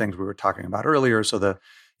some of the things we were talking about earlier. So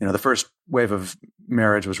the first wave of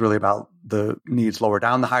marriage was really about the needs lower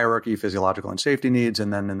down the hierarchy, physiological and safety needs.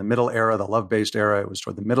 And then in the middle era, the love-based era, it was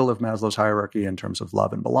toward the middle of Maslow's hierarchy in terms of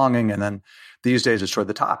love and belonging. And then these days, it's toward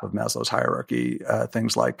the top of Maslow's hierarchy,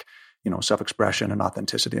 things like, self-expression and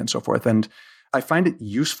authenticity and so forth. And I find it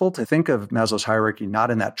useful to think of Maslow's hierarchy not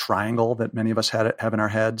in that triangle that many of us have in our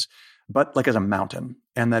heads, but like as a mountain.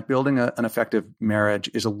 And that building an effective marriage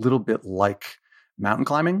is a little bit like mountain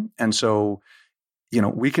climbing. And so,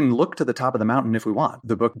 we can look to the top of the mountain if we want.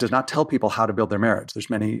 The book does not tell people how to build their marriage. There's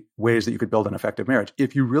many ways that you could build an effective marriage.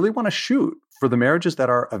 If you really want to shoot for the marriages that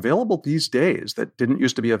are available these days that didn't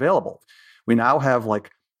used to be available, we now have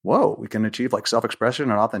we can achieve self-expression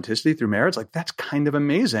and authenticity through marriage. That's kind of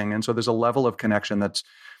amazing. And so there's a level of connection that's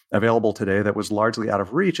available today that was largely out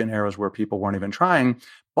of reach in eras where people weren't even trying.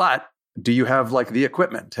 But do you have the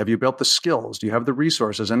equipment? Have you built the skills? Do you have the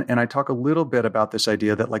resources? And I talk a little bit about this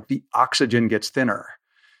idea that the oxygen gets thinner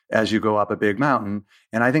as you go up a big mountain.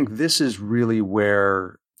 And I think this is really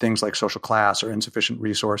where things like social class or insufficient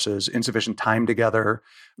resources, insufficient time together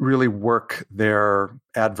really work their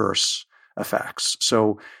adverse effects.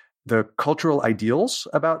 So the cultural ideals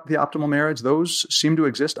about the optimal marriage, those seem to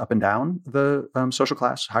exist up and down the social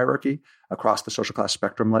class hierarchy, across the social class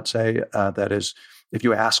spectrum, let's say. That is, if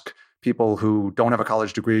you ask people who don't have a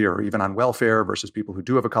college degree or even on welfare versus people who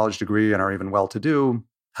do have a college degree and are even well-to-do,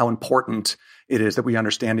 how important it is that we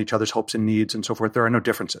understand each other's hopes and needs and so forth, there are no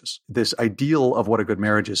differences. This ideal of what a good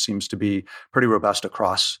marriage is seems to be pretty robust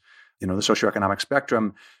across the socioeconomic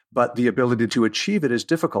spectrum, but the ability to achieve it is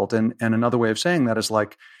difficult. And another way of saying that is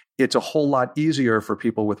it's a whole lot easier for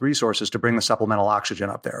people with resources to bring the supplemental oxygen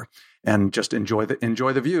up there and just enjoy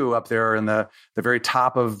the view up there in the very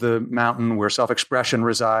top of the mountain where self-expression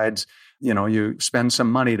resides. You spend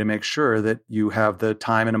some money to make sure that you have the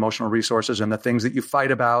time and emotional resources, and the things that you fight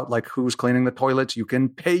about, like who's cleaning the toilets, you can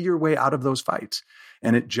pay your way out of those fights.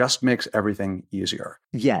 And it just makes everything easier.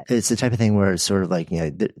 Yeah. It's the type of thing where it's sort of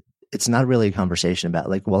it's not really a conversation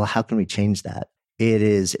about how can we change that?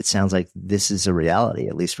 It sounds like this is a reality,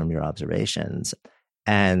 at least from your observations.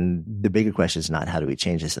 And the bigger question is not how do we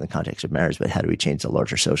change this in the context of marriage, but how do we change the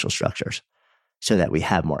larger social structures so that we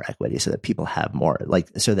have more equity, so that people have more,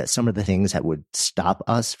 so that some of the things that would stop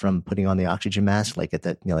us from putting on the oxygen mask, at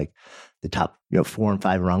the, the top, 4 and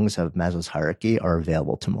 5 rungs of Maslow's hierarchy are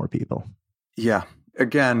available to more people. Yeah.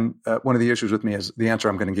 Again, one of the issues with me is the answer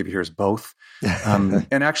I'm going to give you here is both. And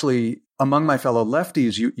actually, among my fellow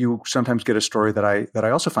lefties, you sometimes get a story that I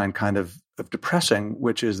also find kind of depressing,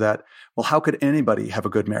 which is that, well, how could anybody have a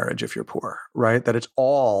good marriage if you're poor, right? That it's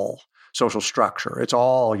all social structure. It's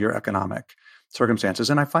all your economic circumstances.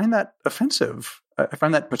 And I find that offensive. I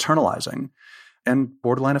find that paternalizing and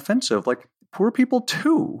borderline offensive. Poor people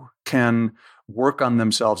too can work on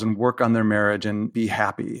themselves and work on their marriage and be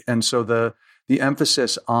happy. And so the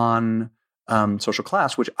emphasis on social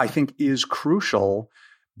class, which I think is crucial,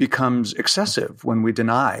 becomes excessive when we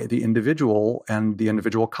deny the individual and the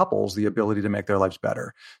individual couples the ability to make their lives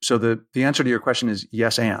better. So the answer to your question is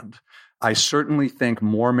yes, and. I certainly think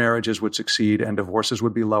more marriages would succeed and divorces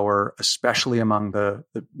would be lower, especially among the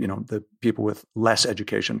people with less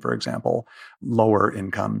education, for example, lower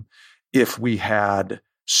income, if we had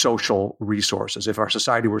social resources, if our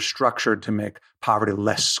society were structured to make poverty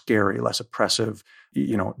less scary, less oppressive,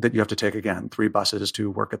 that you have to take, again, 3 buses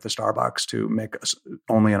to work at the Starbucks to make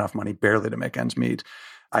only enough money barely to make ends meet.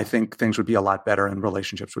 I think things would be a lot better and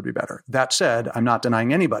relationships would be better. That said, I'm not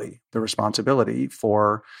denying anybody the responsibility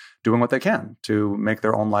for doing what they can to make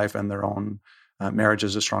their own life and their own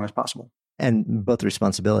marriages as strong as possible. And both the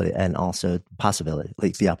responsibility and also possibility,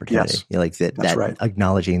 the opportunity, yes, that right.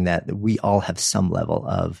 Acknowledging that we all have some level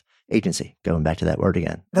of agency, going back to that word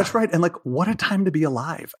again. That's right. And what a time to be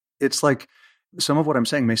alive. It's some of what I'm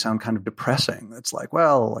saying may sound kind of depressing. It's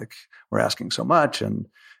we're asking so much. And,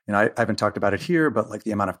 I haven't talked about it here, but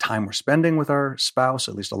the amount of time we're spending with our spouse,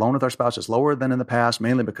 at least alone with our spouse, is lower than in the past,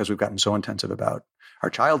 mainly because we've gotten so intensive about our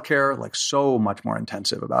childcare, so much more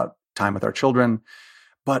intensive about time with our children.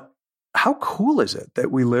 But how cool is it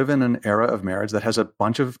that we live in an era of marriage that has a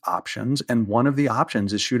bunch of options, and one of the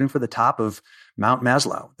options is shooting for the top of Mount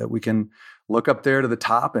Maslow, that we can look up there to the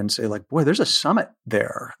top and say, boy, there's a summit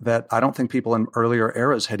there that I don't think people in earlier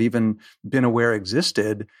eras had even been aware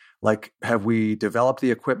existed. Like, have we developed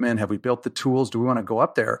the equipment? Have we built the tools? Do we want to go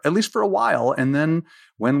up there, at least for a while? And then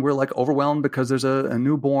when we're like overwhelmed because there's a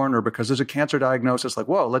newborn or because there's a cancer diagnosis, like,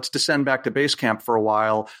 whoa, let's descend back to base camp for a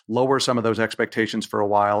while, lower some of those expectations for a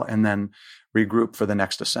while, and then regroup for the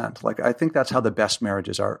next ascent. Like, I think that's how the best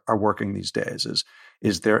marriages are working these days,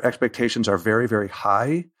 is their expectations are very, very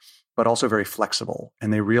high, but also very flexible.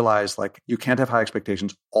 And they realize, like, you can't have high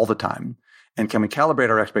expectations all the time. And can we calibrate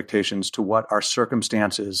our expectations to what our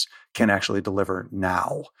circumstances can actually deliver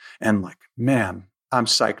now? And like, man, I'm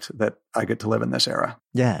psyched that I get to live in this era.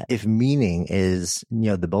 Yeah. If meaning is,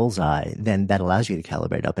 the bullseye, then that allows you to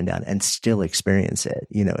calibrate up and down and still experience it.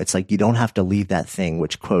 It's like you don't have to leave that thing,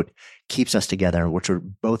 which, quote, keeps us together and which we're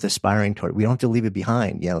both aspiring toward. We don't have to leave it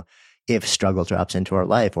behind, if struggle drops into our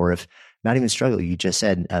life, or if not even struggle, you just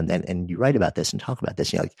said, and you write about this and talk about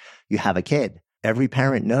this, like you have a kid. Every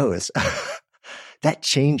parent knows that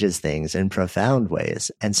changes things in profound ways.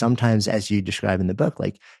 And sometimes, as you describe in the book,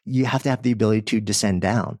 like you have to have the ability to descend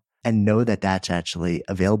down and know that that's actually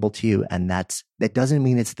available to you. And that doesn't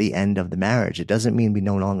mean it's the end of the marriage. It doesn't mean we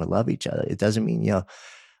no longer love each other. It doesn't mean,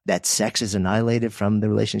 that sex is annihilated from the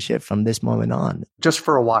relationship from this moment on. Just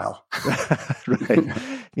for a while. Right.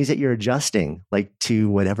 It means that you're adjusting like to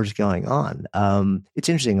whatever's going on. It's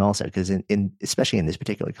interesting also because especially in this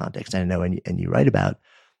particular context, I know, and you write about,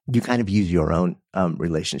 you kind of use your own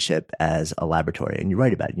relationship as a laboratory, and you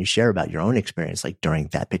write about it and you share about your own experience, like during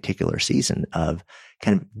that particular season of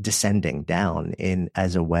kind of descending down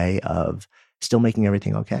as a way of still making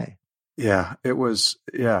everything okay. Yeah, it was.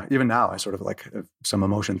 Yeah, even now I sort of like some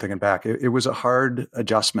emotion thinking back. It was a hard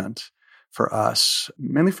adjustment for us,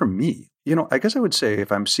 mainly for me. I guess I would say,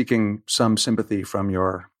 if I'm seeking some sympathy from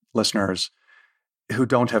your listeners who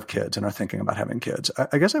don't have kids and are thinking about having kids,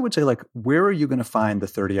 I guess I would say, like, where are you going to find the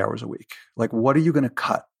 30 hours a week? Like, what are you going to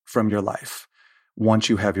cut from your life once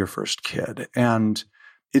you have your first kid? And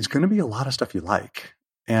it's going to be a lot of stuff you like.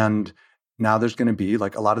 And now there's going to be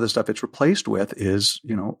like a lot of the stuff it's replaced with is,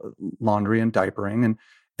 laundry and diapering.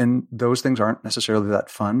 And those things aren't necessarily that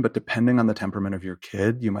fun, but depending on the temperament of your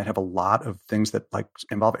kid, you might have a lot of things that like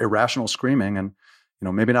involve irrational screaming and,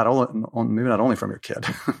 maybe not only from your kid.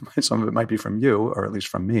 Some of it might be from you, or at least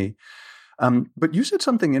from me. But you said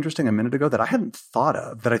something interesting a minute ago that I hadn't thought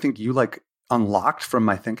of, that I think you like unlocked from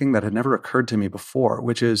my thinking that had never occurred to me before,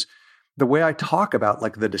 which is the way I talk about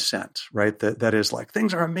like the descent, right? That is like,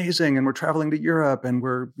 things are amazing and we're traveling to Europe and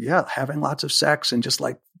we're, having lots of sex and just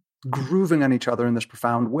like grooving on each other in this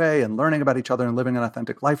profound way and learning about each other and living an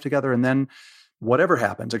authentic life together. And then whatever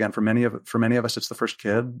happens, again, for many of us, it's the first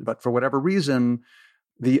kid, but for whatever reason,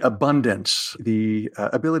 the abundance, the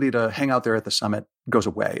ability to hang out there at the summit goes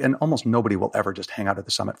away. And almost nobody will ever just hang out at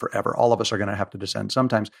the summit forever. All of us are going to have to descend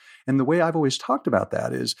sometimes. And the way I've always talked about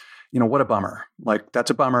that is, what a bummer. Like,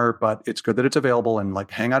 that's a bummer, but it's good that it's available, and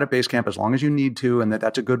like hang out at base camp as long as you need to. And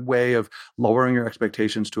that's a good way of lowering your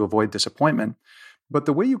expectations to avoid disappointment. But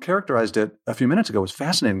the way you characterized it a few minutes ago was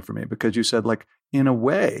fascinating for me, because you said, like, in a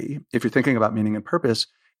way, if you're thinking about meaning and purpose,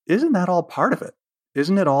 isn't that all part of it?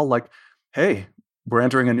 Isn't it all like, hey, we're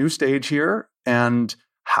entering a new stage here, and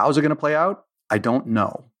how's it going to play out? I don't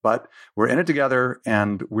know, but we're in it together,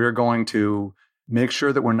 and we're going to make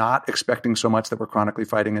sure that we're not expecting so much that we're chronically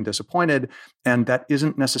fighting and disappointed. And that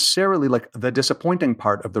isn't necessarily like the disappointing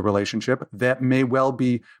part of the relationship. That may well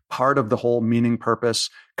be part of the whole meaning, purpose,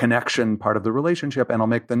 connection part of the relationship, and it'll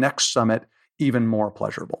make the next summit even more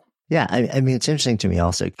pleasurable. Yeah. I mean, it's interesting to me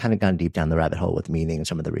also, kind of gone deep down the rabbit hole with meaning and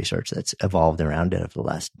some of the research that's evolved around it over the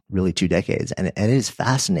last really 2 decades. And it is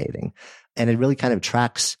fascinating. And it really kind of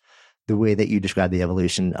tracks the way that you describe the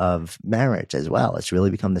evolution of marriage as well. It's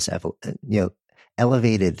really become this,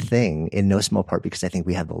 elevated thing in no small part because I think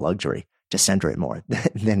we have the luxury to center it more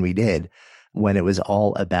than we did when it was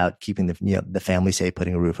all about keeping the family safe,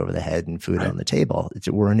 putting a roof over the head and food on the table.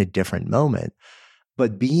 We're in a different moment.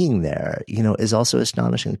 But being there, is also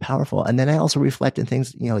astonishingly powerful. And then I also reflect in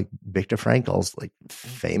things, like Viktor Frankl's like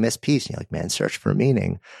famous piece, like Man's Search for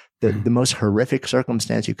Meaning, the most horrific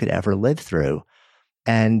circumstance you could ever live through.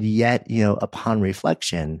 And yet, upon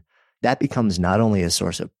reflection, that becomes not only a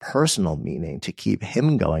source of personal meaning to keep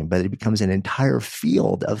him going, but it becomes an entire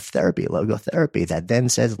field of therapy, logotherapy, that then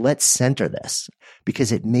says, let's center this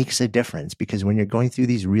because it makes a difference. Because when you're going through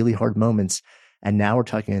these really hard moments, and now we're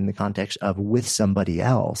talking in the context of with somebody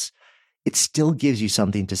else, it still gives you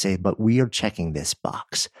something to say, but we are checking this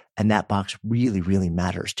box. And that box really, really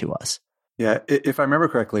matters to us. Yeah. If I remember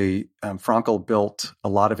correctly, Finkel built a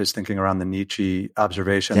lot of his thinking around the Nietzsche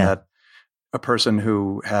observation that a person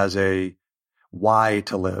who has a why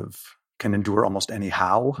to live can endure almost any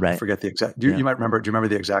how. Right. I forget the exact, you might remember, do you remember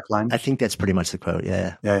the exact line? I think that's pretty much the quote.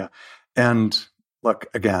 Yeah. Yeah. And look,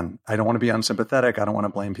 again, I don't want to be unsympathetic. I don't want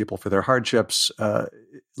to blame people for their hardships.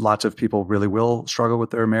 Lots of people really will struggle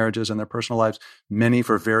with their marriages and their personal lives, many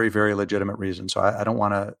for very, very legitimate reasons. So I don't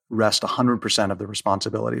want to rest 100% of the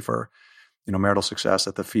responsibility for, marital success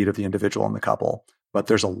at the feet of the individual and the couple. But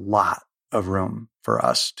there's a lot of room for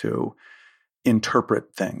us to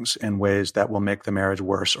interpret things in ways that will make the marriage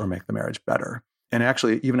worse or make the marriage better. And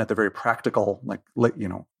actually, even at the very practical,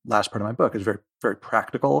 last part of my book is very, very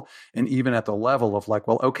practical. And even at the level of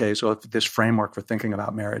so if this framework for thinking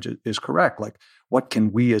about marriage is correct, what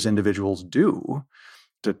can we as individuals do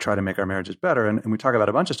to try to make our marriages better? And we talk about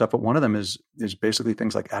a bunch of stuff, but one of them is basically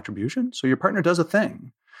things like attribution. So your partner does a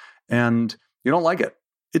thing and you don't like it.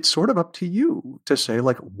 It's sort of up to you to say,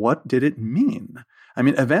 what did it mean? I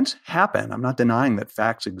mean, events happen. I'm not denying that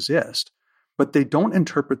facts exist, but they don't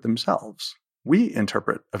interpret themselves. We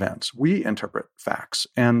interpret events. We interpret facts.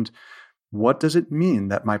 And what does it mean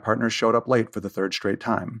that my partner showed up late for the third straight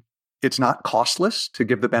time? It's not costless to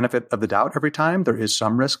give the benefit of the doubt every time. There is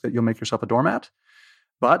some risk that you'll make yourself a doormat.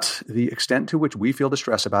 But the extent to which we feel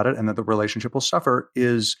distress about it and that the relationship will suffer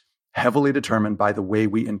is heavily determined by the way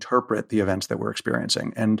we interpret the events that we're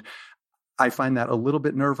experiencing. And I find that a little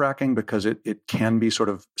bit nerve-wracking because it can be sort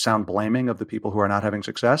of sound blaming of the people who are not having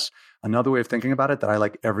success. Another way of thinking about it that I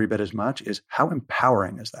like every bit as much is how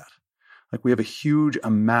empowering is that? We have a huge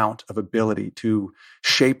amount of ability to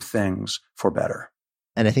shape things for better.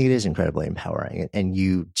 And I think it is incredibly empowering. And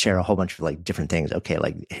you share a whole bunch of different things. Okay,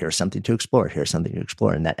 here's something to explore. Here's something to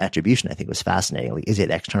explore. And that attribution I think was fascinating. Is it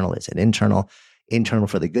external? Is it internal? Internal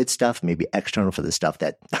for the good stuff, maybe external for the stuff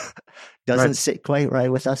that doesn't sit quite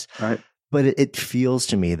right with us. Right. But it feels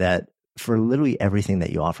to me that for literally everything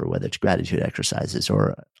that you offer, whether it's gratitude exercises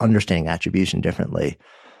or understanding attribution differently,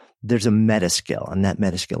 there's a meta skill, and that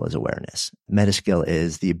meta skill is awareness. Meta skill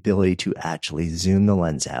is the ability to actually zoom the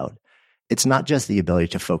lens out. It's not just the ability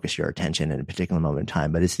to focus your attention in a particular moment in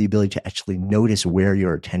time, but it's the ability to actually notice where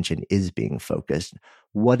your attention is being focused.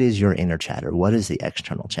 What is your inner chatter? What is the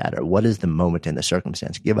external chatter? What does the moment and the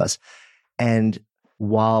circumstance give us? And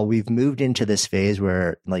while we've moved into this phase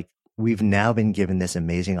where we've now been given this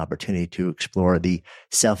amazing opportunity to explore the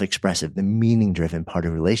self-expressive, the meaning-driven part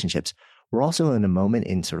of relationships, we're also in a moment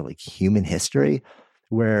in sort of human history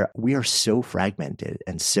where we are so fragmented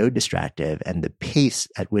and so distracted, and the pace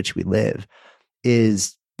at which we live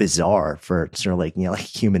is bizarre for sort of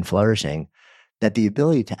human flourishing, that the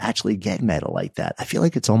ability to actually get meta like that, I feel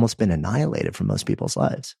like it's almost been annihilated from most people's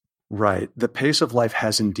lives. Right. The pace of life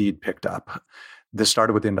has indeed picked up. This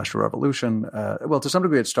started with the Industrial Revolution. To some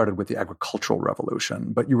degree, it started with the Agricultural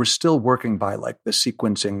Revolution, but you were still working by the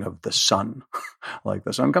sequencing of the sun.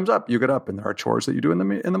 The sun comes up, you get up, and there are chores that you do in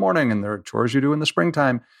the morning, and there are chores you do in the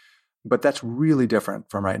springtime. But that's really different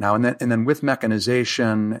from right now. And then with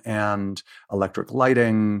mechanization and electric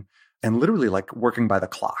lighting, and literally working by the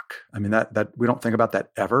clock. I mean, that we don't think about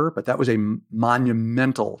that ever, but that was a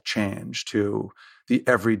monumental change to the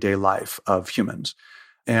everyday life of humans.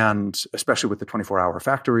 And especially with the 24-hour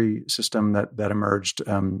factory system that emerged,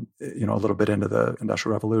 a little bit into the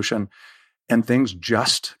Industrial Revolution, and things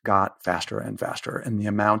just got faster and faster. And the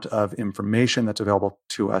amount of information that's available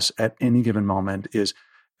to us at any given moment is,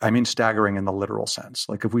 staggering in the literal sense.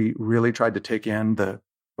 If we really tried to take in the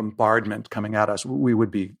bombardment coming at us, we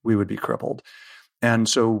would be crippled. And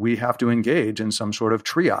so we have to engage in some sort of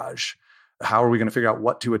triage. How are we going to figure out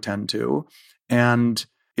what to attend to? And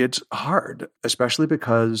it's hard, especially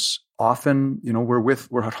because often,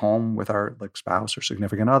 we're at home with our spouse or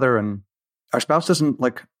significant other, and our spouse doesn't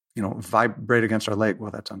vibrate against our leg. Well,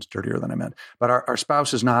 that sounds dirtier than I meant. But our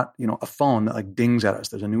spouse is not, a phone that dings at us.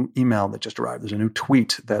 There's a new email that just arrived. There's a new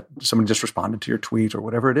tweet that somebody just responded to your tweet or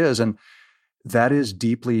whatever it is. And that is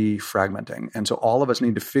deeply fragmenting. And so all of us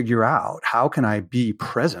need to figure out, how can I be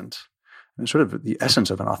present? And sort of the essence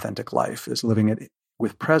of an authentic life is living it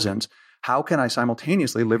with presence. How can I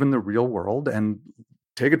simultaneously live in the real world and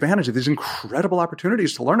take advantage of these incredible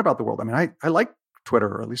opportunities to learn about the world? I like Twitter,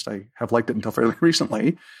 or at least I have liked it until fairly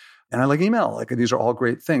recently. And I like email. These are all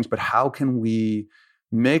great things, but how can we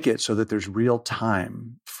make it so that there's real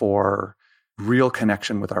time for real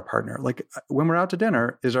connection with our partner? When we're out to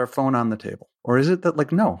dinner, is our phone on the table? Or is it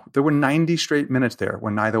that no, there were 90 straight minutes there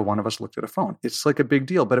when neither one of us looked at a phone? It's a big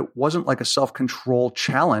deal, but it wasn't a self-control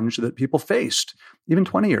challenge that people faced even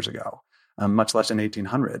 20 years ago. Much less in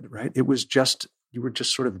 1800, right? It was just, you were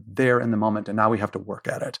just sort of there in the moment, and now we have to work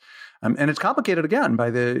at it. And it's complicated again by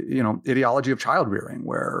the, ideology of child rearing,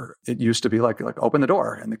 where it used to be like open the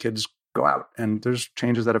door and the kids go out, and there's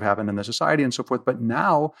changes that have happened in the society and so forth. But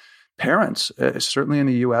now parents, certainly in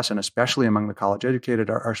the US and especially among the college educated,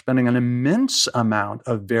 are spending an immense amount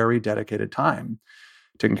of very dedicated time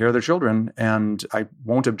taking care of their children. And I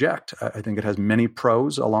won't object. I think it has many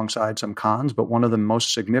pros alongside some cons, but one of the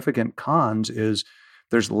most significant cons is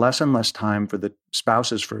there's less and less time for the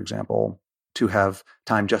spouses, for example, to have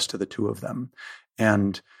time just to the two of them.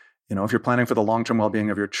 And, if you're planning for the long-term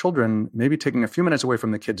well-being of your children, maybe taking a few minutes away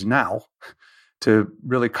from the kids now to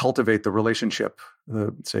really cultivate the relationship,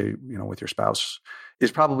 say, with your spouse,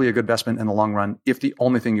 is probably a good investment in the long run if the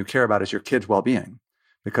only thing you care about is your kids' well-being.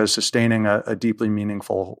 Because sustaining a deeply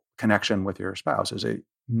meaningful connection with your spouse is a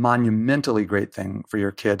monumentally great thing for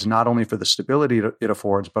your kids, not only for the stability it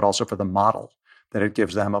affords, but also for the model that it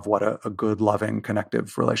gives them of what a good, loving,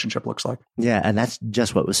 connective relationship looks like. Yeah, and that's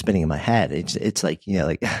just what was spinning in my head. It's like,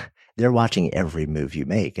 they're watching every move you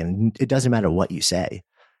make, and it doesn't matter what you say.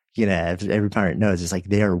 Every parent knows it's like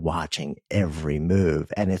they're watching every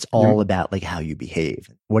move, and it's all about like how you behave.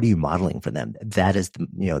 What are you modeling for them? That is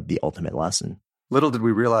the ultimate lesson. Little did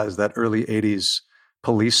we realize that early 80s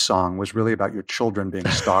Police song was really about your children being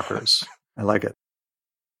stalkers. I like it.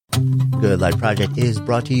 Good Life Project is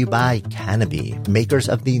brought to you by Canopy, makers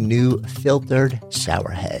of the new filtered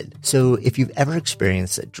shower head. So if you've ever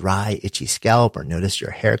experienced a dry, itchy scalp or noticed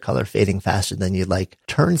your hair color fading faster than you'd like,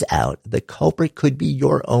 turns out the culprit could be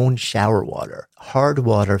your own shower water. Hard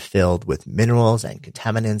water filled with minerals and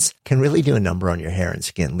contaminants can really do a number on your hair and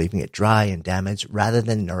skin, leaving it dry and damaged rather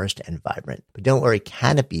than nourished and vibrant. But don't worry,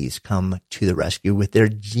 Canopy's come to the rescue with their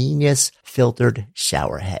genius filtered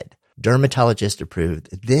shower head. Dermatologist approved,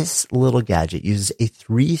 this little gadget uses a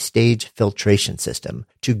 3-stage filtration system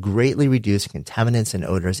to greatly reduce contaminants and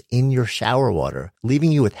odors in your shower water,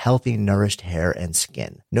 leaving you with healthy, nourished hair and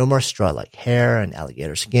skin. No more straw-like hair and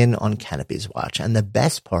alligator skin on Canopy's watch. And the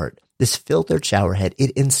best part, this filtered shower head, it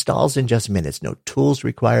installs in just minutes, no tools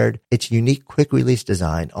required. Its unique quick-release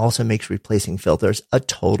design also makes replacing filters a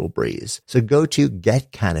total breeze. So go to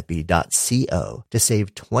getcanopy.co to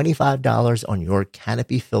save $25 on your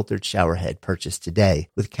Canopy filtered shower head purchase today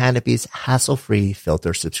with Canopy's hassle-free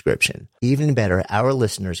filter subscription. Even better, our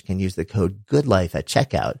listeners can use the code GOODLIFE at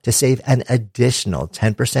checkout to save an additional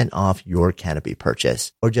 10% off your Canopy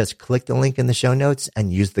purchase. Or just click the link in the show notes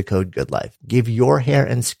and use the code GOODLIFE. Give your hair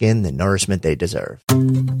and skin the nourishment they deserve.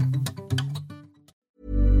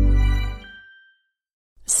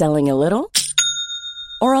 Selling a little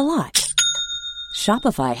or a lot?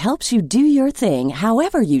 Shopify helps you do your thing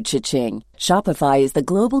however you cha-ching. Shopify is the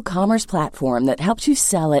global commerce platform that helps you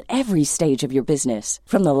sell at every stage of your business.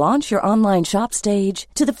 From the launch your online shop stage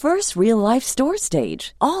to the first real-life store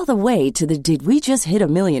stage, all the way to the did we just hit a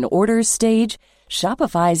million orders stage.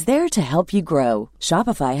 Shopify is there to help you grow.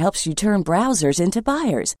 Shopify helps you turn browsers into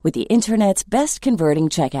buyers with the internet's best converting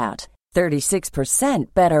checkout.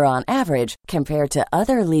 36% better on average compared to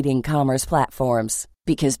other leading commerce platforms.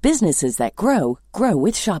 Because businesses that grow, grow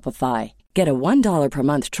with Shopify. Get a $1 per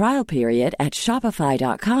month trial period at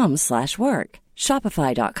shopify.com/work.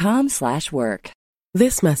 Shopify.com/work.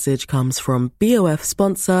 This message comes from BOF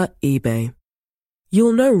sponsor eBay.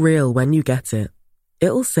 You'll know real when you get it.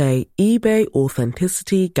 It'll say eBay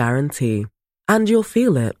Authenticity Guarantee. And you'll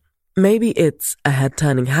feel it. Maybe it's a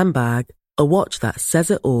head-turning handbag, a watch that says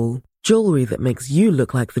it all, jewelry that makes you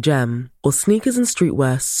look like the gem, or sneakers and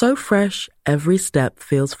streetwear so fresh every step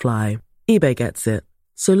feels fly. eBay gets it.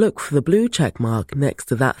 So look for the blue check mark next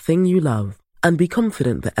to that thing you love. And be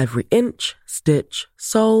confident that every inch, stitch,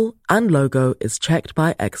 sole, and logo is checked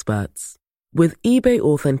by experts. With eBay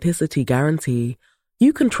Authenticity Guarantee,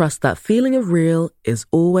 you can trust that feeling of real is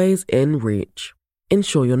always in reach.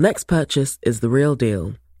 Ensure your next purchase is the real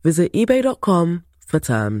deal. Visit ebay.com for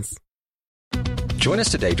terms. Join us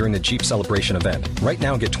today during the Jeep Celebration event. Right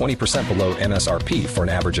now, get 20% below MSRP for an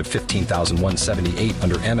average of $15,178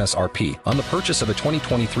 under MSRP on the purchase of a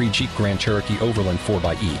 2023 Jeep Grand Cherokee Overland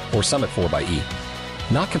 4xE or Summit 4xE.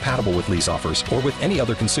 Not compatible with lease offers or with any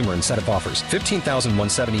other consumer incentive offers.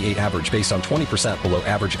 $15,178 average based on 20% below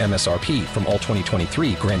average MSRP from all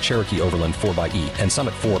 2023 Grand Cherokee Overland 4xE and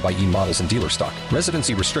Summit 4xE models in dealer stock.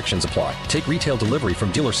 Residency restrictions apply. Take retail delivery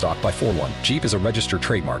from dealer stock by 4/1. Jeep is a registered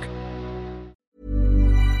trademark.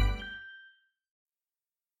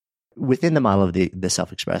 Within the model of the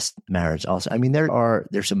self-expressed marriage also, I mean,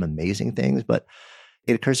 there's some amazing things, but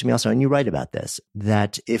it occurs to me also, and you write about this,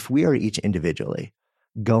 that if we are each individually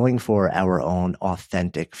going for our own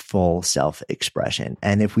authentic, full self-expression,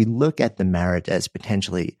 and if we look at the marriage as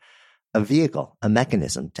potentially a vehicle, a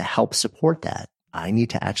mechanism to help support that, I need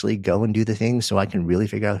to actually go and do the things so I can really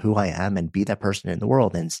figure out who I am and be that person in the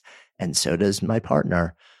world. And so does my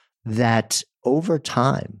partner, that over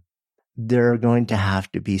time, there are going to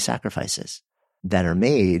have to be sacrifices that are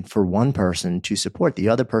made for one person to support the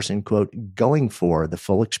other person, quote, going for the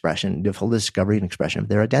full expression, the full discovery and expression of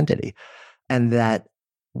their identity. And that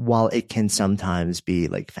while it can sometimes be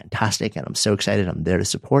like fantastic and I'm so excited, I'm there to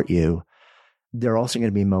support you, there are also going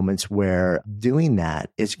to be moments where doing that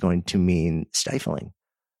is going to mean stifling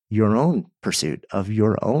your own pursuit of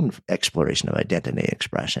your own exploration of identity and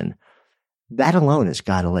expression. That alone has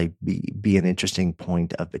got to like be an interesting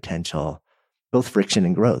point of potential, both friction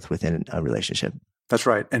and growth within a relationship. That's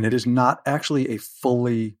right. And it is not actually a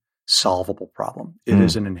fully solvable problem. It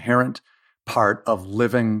is an inherent part of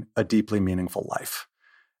living a deeply meaningful life,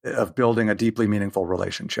 of building a deeply meaningful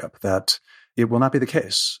relationship, that it will not be the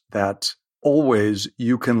case that always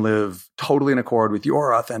you can live totally in accord with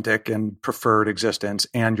your authentic and preferred existence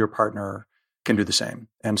and your partner can do the same.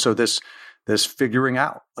 And so this figuring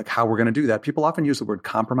out like how we're going to do that. People often use the word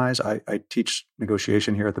compromise. I teach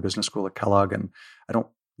negotiation here at the business school at Kellogg, and I don't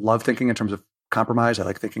love thinking in terms of compromise. I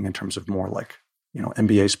like thinking in terms of more like,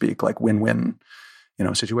 MBA speak, like win-win,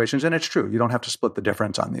 situations. And it's true. You don't have to split the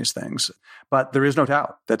difference on these things, but there is no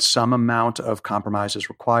doubt that some amount of compromise is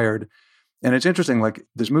required. And it's interesting, like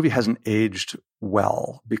this movie hasn't aged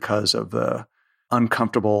well because of the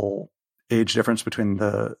uncomfortable age difference between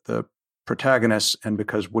the protagonists and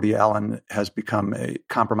because Woody Allen has become a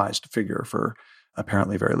compromised figure for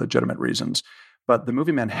apparently very legitimate reasons. But the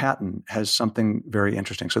movie Manhattan has something very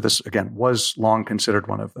interesting. So this, again, was long considered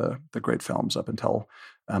one of the great films up until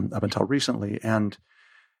recently. And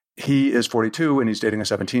he is 42 and he's dating a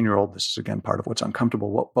 17-year-old. This is, again, part of what's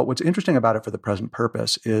uncomfortable. But what's interesting about it for the present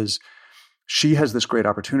purpose is she has this great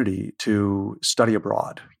opportunity to study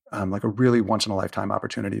abroad, like a really once-in-a-lifetime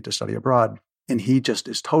opportunity to study abroad. And he just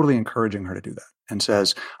is totally encouraging her to do that and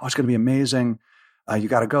says, oh, it's going to be amazing. You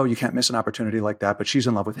got to go. You can't miss an opportunity like that. But she's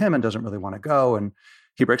in love with him and doesn't really want to go. And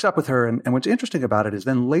he breaks up with her. And what's interesting about it is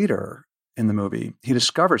then later in the movie, he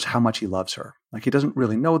discovers how much he loves her. Like he doesn't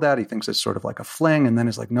really know that. He thinks it's sort of like a fling. And then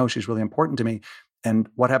is like, no, she's really important to me. And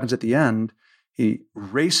what happens at the end, he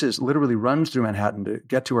literally runs through Manhattan to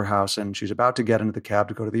get to her house. And she's about to get into the cab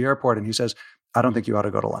to go to the airport. And he says, I don't think you ought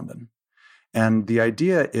to go to London. And the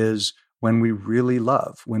idea is when we really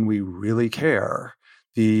love, when we really care,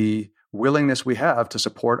 the willingness we have to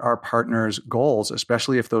support our partner's goals,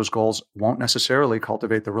 especially if those goals won't necessarily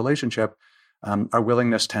cultivate the relationship, our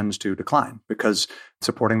willingness tends to decline because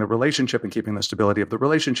supporting the relationship and keeping the stability of the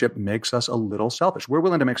relationship makes us a little selfish. We're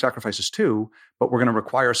willing to make sacrifices too, but we're going to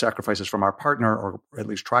require sacrifices from our partner, or at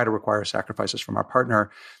least try to require sacrifices from our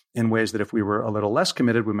partner in ways that if we were a little less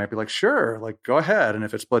committed, we might be like, sure, like go ahead. And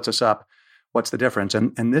if it splits us up, what's the difference?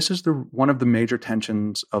 And this is one of the major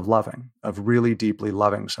tensions of loving, of really deeply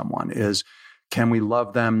loving someone, is can we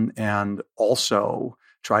love them and also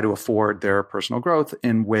try to afford their personal growth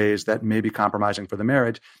in ways that may be compromising for the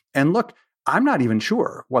marriage? And look, I'm not even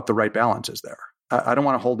sure what the right balance is there. I don't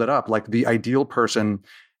want to hold it up. Like the ideal person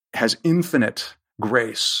has infinite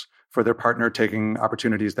grace for their partner taking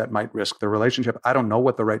opportunities that might risk the relationship. I don't know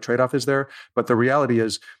what the right trade-off is there, but the reality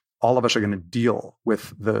is all of us are going to deal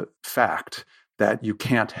with the fact that you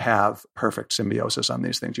can't have perfect symbiosis on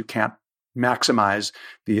these things. You can't maximize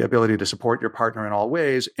the ability to support your partner in all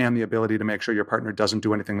ways and the ability to make sure your partner doesn't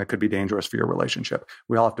do anything that could be dangerous for your relationship.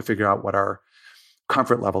 We all have to figure out what our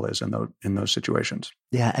comfort level is in those situations.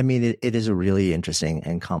 Yeah, I mean, it is a really interesting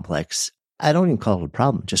and complex, I don't even call it a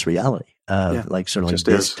problem, just reality of like sort of like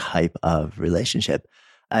this type of relationship.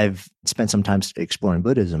 I've spent some time exploring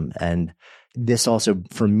Buddhism, and this also,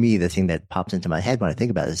 for me, the thing that pops into my head when I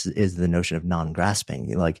think about this is the notion of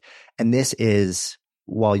non-grasping. Like, and this is,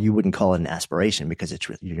 while you wouldn't call it an aspiration because it's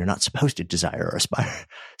you're not supposed to desire or aspire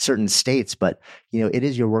certain states, but it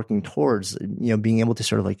is you're working towards being able to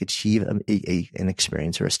sort of like achieve an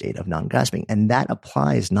experience or a state of non-grasping, and that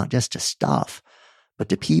applies not just to stuff but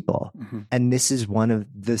to people. Mm-hmm. And this is one of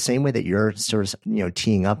the same way that you're sort of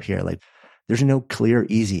teeing up here. Like, there's no clear,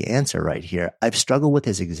 easy answer right here. I've struggled with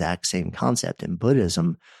this exact same concept in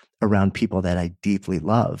Buddhism around people that I deeply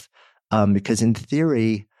love, because in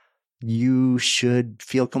theory, you should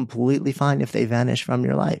feel completely fine if they vanish from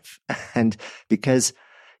your life. And because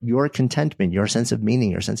your contentment, your sense of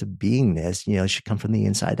meaning, your sense of beingness, should come from the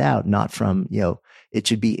inside out, not from, it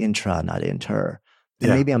should be intra, not inter. And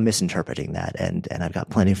maybe I'm misinterpreting that. And I've got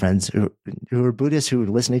plenty of friends who are Buddhists who are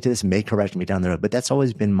listening to this may correct me down the road, but that's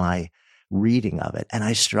always been my reading of it. And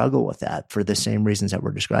I struggle with that for the same reasons that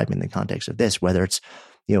we're describing in the context of this, whether it's,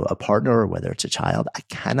 a partner or whether it's a child. I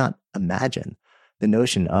cannot imagine the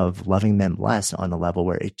notion of loving them less on a level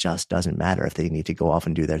where it just doesn't matter if they need to go off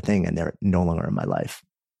and do their thing and they're no longer in my life.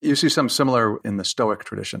 You see some similar in the Stoic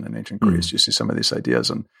tradition in ancient Greece. You see some of these ideas.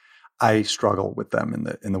 And I struggle with them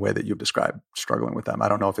in the way that you've described struggling with them. I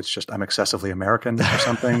don't know if it's just I'm excessively American or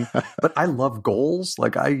something, but I love goals.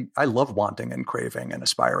 Like I love wanting and craving and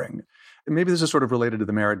aspiring. And maybe this is sort of related to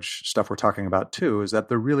the marriage stuff we're talking about too, is that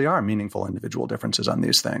there really are meaningful individual differences on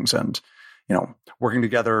these things. And, working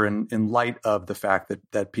together in light of the fact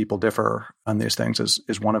that people differ on these things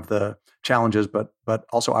is one of the challenges, but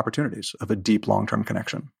also opportunities of a deep long-term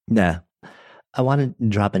connection. Yeah. I want to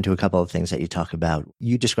drop into a couple of things that you talk about.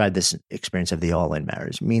 You described this experience of the all-in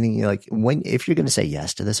marriage, meaning if you're going to say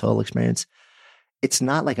yes to this whole experience, it's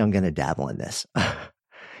not like I'm going to dabble in this.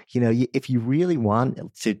 If you really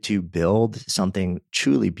want to build something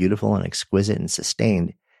truly beautiful and exquisite and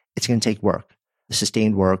sustained, it's going to take work,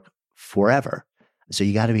 sustained work forever. So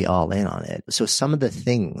you got to be all in on it. So some of the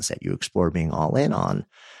things that you explore being all in on,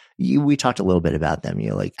 we talked a little bit about them,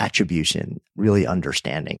 like attribution, really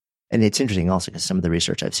understanding. And it's interesting also because some of the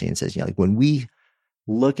research I've seen says, like when we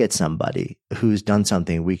look at somebody who's done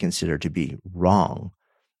something we consider to be wrong,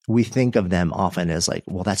 we think of them often as like,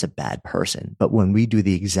 well, that's a bad person. But when we do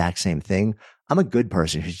the exact same thing, I'm a good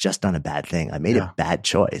person who's just done a bad thing. I made a bad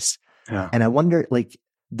choice. Yeah. And I wonder, like,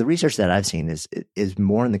 the research that I've seen is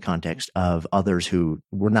more in the context of others who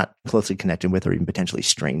we're not closely connected with or even potentially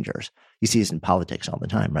strangers. You see this in politics all the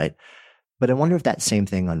time, right? But I wonder if that same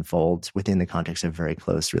thing unfolds within the context of very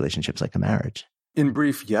close relationships like a marriage. In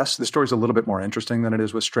brief, yes. The story's a little bit more interesting than it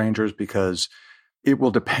is with strangers because it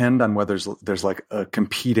will depend on whether there's like a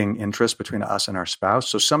competing interest between us and our spouse.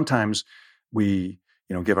 So sometimes we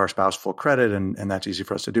give our spouse full credit and that's easy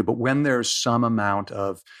for us to do. But when there's some amount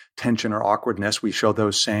of tension or awkwardness, we show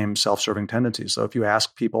those same self-serving tendencies. So if you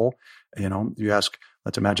ask people,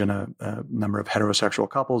 let's imagine a number of heterosexual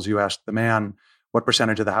couples, you ask the man, what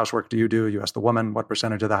percentage of the housework do you do? You ask the woman, what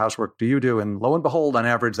percentage of the housework do you do? And lo and behold, on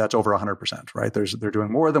average, that's over 100%, right? They're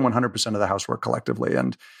doing more than 100% of the housework collectively.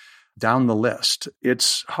 And down the list,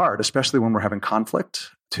 it's hard, especially when we're having conflict,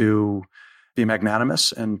 to be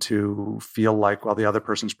magnanimous and to feel like, well, the other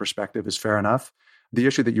person's perspective is fair enough. The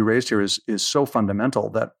issue that you raised here is so fundamental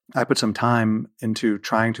that I put some time into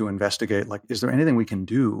trying to investigate, like, is there anything we can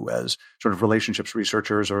do as sort of relationships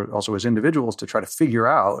researchers or also as individuals to try to figure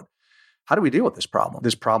out how do we deal with this problem?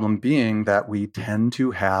 This problem being that we tend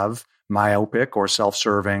to have myopic or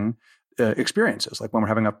self-serving experiences, like when we're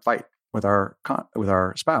having a fight with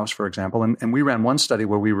our spouse, for example. And we ran one study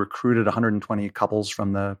where we recruited 120 couples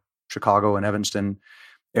from the Chicago and Evanston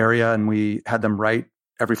area, and we had them write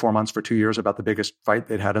every 4 months for 2 years about the biggest fight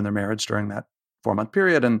they'd had in their marriage during that 4-month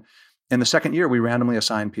period. And in the second year, we randomly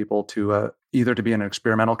assigned people to either to be in an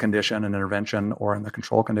experimental condition, an intervention, or in the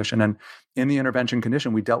control condition. And in the intervention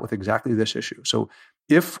condition, we dealt with exactly this issue. So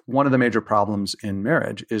if one of the major problems in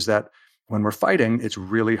marriage is that when we're fighting, it's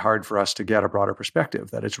really hard for us to get a broader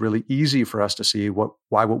perspective, that it's really easy for us to see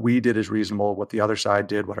why what we did is reasonable, what the other side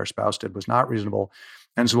did, what our spouse did was not reasonable.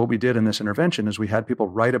 And so what we did in this intervention is we had people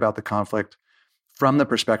write about the conflict from the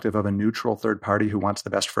perspective of a neutral third party who wants the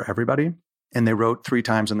best for everybody. And they wrote 3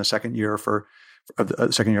 times in the second year of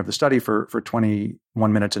the study for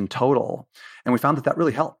 21 minutes in total. And we found that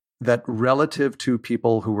really helped, that relative to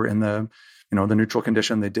people who were in the neutral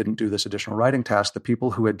condition, they didn't do this additional writing task. The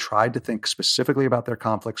people who had tried to think specifically about their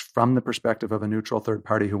conflicts from the perspective of a neutral third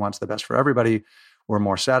party who wants the best for everybody were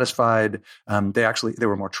more satisfied. They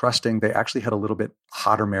were more trusting. They actually had a little bit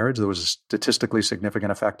hotter marriage. There was a statistically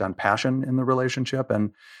significant effect on passion in the relationship.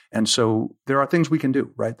 And so there are things we can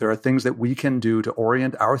do, right? There are things that we can do to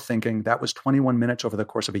orient our thinking. That was 21 minutes over the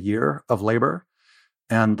course of a year of labor.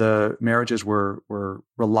 And the marriages were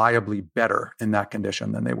reliably better in that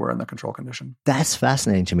condition than they were in the control condition. That's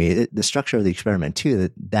fascinating to me. The structure of the experiment too,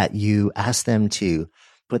 that you ask them to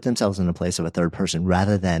put themselves in the place of a third person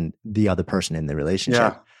rather than the other person in the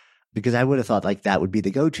relationship. Yeah. Because I would have thought like that would be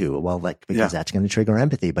the go-to. Well, because that's going to trigger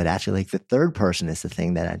empathy. But actually, like the third person is the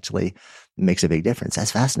thing that actually makes a big difference.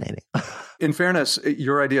 That's fascinating. In fairness,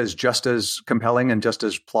 your idea is just as compelling and just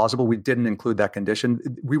as plausible. We didn't include that condition.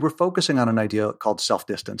 We were focusing on an idea called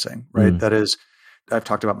self-distancing, right? That is, I've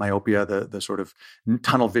talked about myopia, the sort of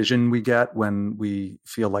tunnel vision we get when we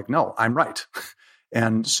feel like, no, I'm right.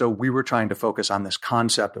 And so we were trying to focus on this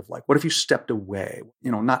concept of like, what if you stepped away?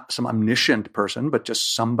 Not some omniscient person, but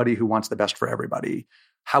just somebody who wants the best for everybody.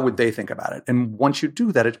 How would they think about it? And once you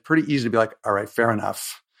do that, it's pretty easy to be like, all right, fair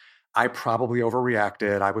enough. I probably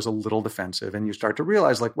overreacted. I was a little defensive. And you start to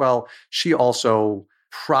realize like, well, she also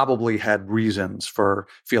probably had reasons for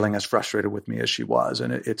feeling as frustrated with me as she was.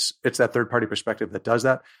 And it's that third-party perspective that does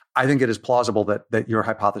that. I think it is plausible that your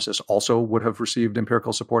hypothesis also would have received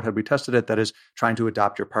empirical support had we tested it. That is, trying to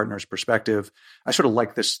adopt your partner's perspective. I sort of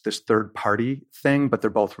like this third-party thing, but they're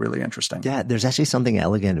both really interesting. Yeah, there's actually something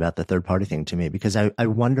elegant about the third-party thing to me, because I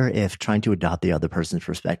wonder if trying to adopt the other person's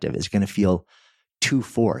perspective is going to feel too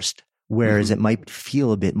forced, whereas it might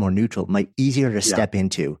feel a bit more neutral. It might be easier to step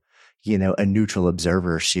into, a neutral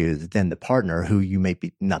observer's shoes than the partner who you may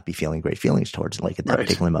not be feeling great feelings towards, like at that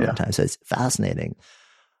particular moment in time. So it's fascinating.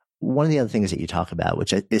 One of the other things that you talk about,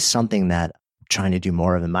 which is something that I'm trying to do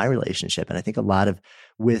more of in my relationship, and I think a lot of,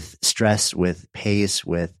 with stress, with pace,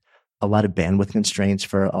 with a lot of bandwidth constraints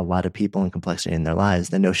for a lot of people and complexity in their lives,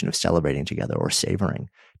 the notion of celebrating together or savoring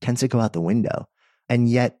tends to go out the window. And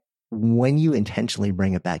yet, when you intentionally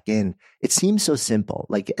bring it back in, it seems so simple.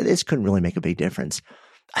 Like, this couldn't really make a big difference.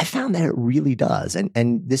 I found that it really does.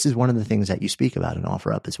 And this is one of the things that you speak about and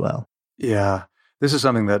offer up as well. Yeah. This is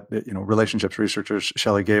something that, relationships researchers,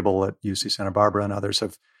 Shelley Gable at UC Santa Barbara and others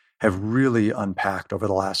have really unpacked over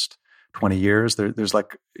the last 20 years. There's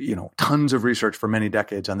tons of research for many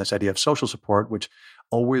decades on this idea of social support, which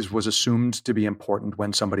always was assumed to be important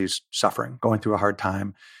when somebody's suffering, going through a hard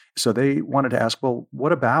time. So they wanted to ask, well,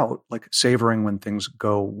 what about like savoring when things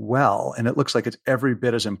go well? And it looks like it's every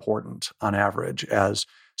bit as important on average as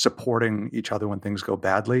supporting each other when things go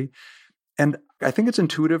badly. And I think it's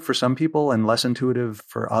intuitive for some people and less intuitive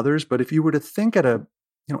for others. But if you were to think at a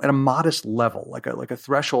modest level, like a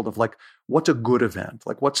threshold of like, what's a good event?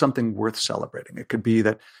 Like, what's something worth celebrating? It could be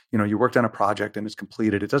that, you worked on a project and it's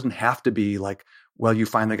completed. It doesn't have to be like, well, you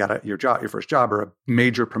finally got your first job or a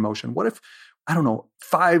major promotion. What if,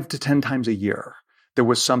 5 to 10 times a year, there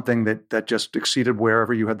was something that just exceeded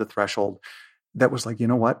wherever you had the threshold that was like, you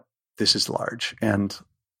know what, this is large, and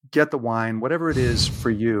get the wine, whatever it is for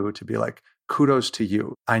you to be like, kudos to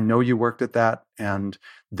you. I know you worked at that, and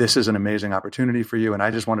this is an amazing opportunity for you. And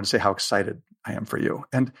I just wanted to say how excited I am for you.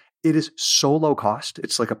 And it is so low cost.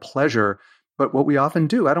 It's like a pleasure. But what we often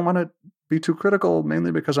do, I don't want to be too critical,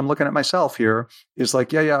 mainly because I'm looking at myself here, is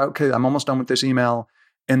like, okay, I'm almost done with this email.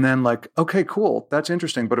 And then like, okay, cool, that's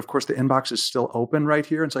interesting. But of course, the inbox is still open right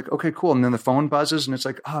here. And it's like, okay, cool. And then the phone buzzes and it's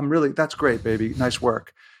like, oh, that's great, baby. Nice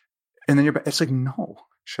work. And then it's like, no,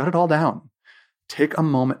 shut it all down. Take a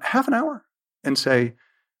moment, half an hour, and say,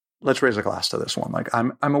 let's raise a glass to this one. Like,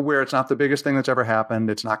 I'm aware it's not the biggest thing that's ever happened.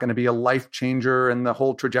 It's not going to be a life changer in the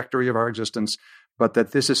whole trajectory of our existence, but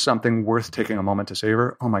that this is something worth taking a moment to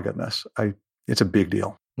savor. Oh my goodness. It's a big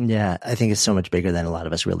deal. Yeah. I think it's so much bigger than a lot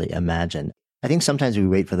of us really imagine. I think sometimes we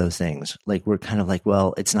wait for those things. Like, we're kind of like,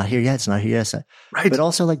 well, it's not here yet. It's not here yet. Right. But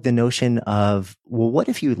also like the notion of, well, what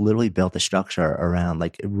if you literally built a structure around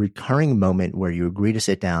like a recurring moment where you agree to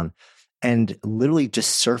sit down and literally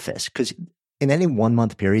just surface? Because in any 1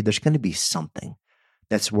 month period, there's going to be something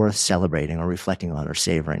that's worth celebrating or reflecting on or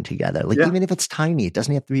savoring together. Like, even if it's tiny, it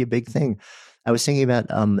doesn't have to be a big thing. I was thinking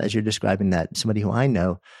about, as you're describing that, somebody who I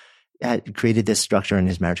know had created this structure in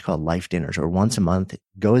his marriage called life dinners, or once a month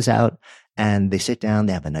goes out and they sit down,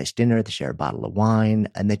 they have a nice dinner, they share a bottle of wine,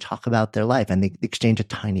 and they talk about their life and they exchange a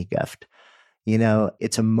tiny gift.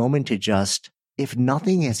 It's a moment to just, if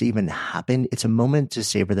nothing has even happened, it's a moment to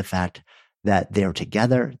savor the fact that they're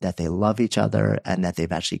together, that they love each other, and that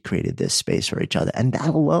they've actually created this space for each other. And that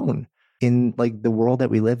alone, in like the world that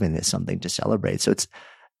we live in, is something to celebrate. So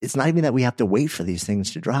it's not even that we have to wait for these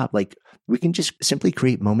things to drop. Like, we can just simply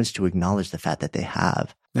create moments to acknowledge the fact that they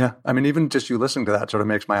have. Yeah. I mean, even just you listening to that sort of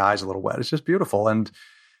makes my eyes a little wet. It's just beautiful. And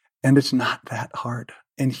it's not that hard.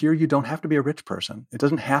 And here you don't have to be a rich person. It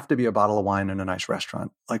doesn't have to be a bottle of wine in a nice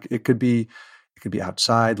restaurant. Like, it could be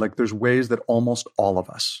outside. Like, there's ways that almost all of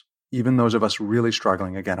us, even those of us really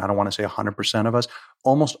struggling, again, I don't want to say 100% of us,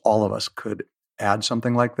 almost all of us could add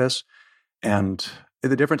something like this. And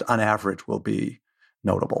the difference on average will be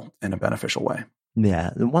notable in a beneficial way. Yeah.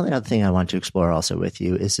 The one other thing I want to explore also with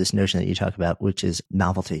you is this notion that you talk about, which is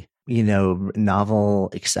novelty. Novel,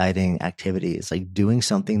 exciting activities, like doing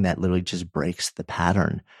something that literally just breaks the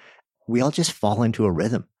pattern. We all just fall into a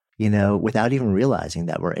rhythm, without even realizing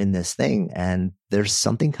that we're in this thing. And there's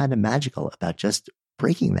something kind of magical about just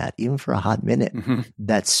breaking that, even for a hot minute,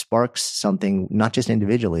 that sparks something, not just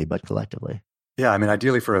individually, but collectively. Yeah. I mean,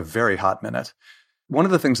 ideally for a very hot minute. One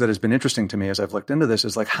of the things that has been interesting to me as I've looked into this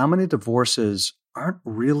is like how many divorces aren't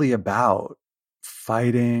really about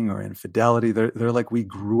fighting or infidelity. They're like, we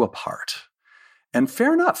grew apart. And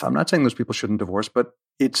fair enough. I'm not saying those people shouldn't divorce, but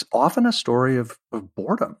it's often a story of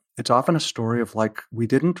boredom. It's often a story of like, we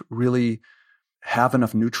didn't really have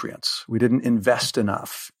enough nutrients. We didn't invest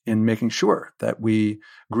enough in making sure that we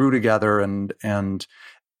grew together and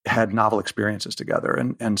had novel experiences together.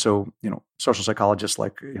 And so, social psychologists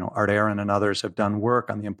like, Art Aaron and others have done work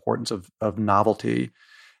on the importance of novelty.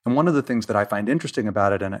 And one of the things that I find interesting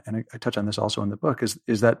about it, and I touch on this also in the book,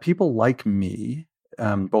 is that people like me,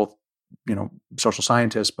 both, social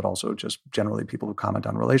scientists, but also just generally people who comment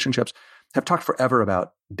on relationships, have talked forever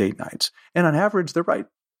about date nights. And on average, they're right.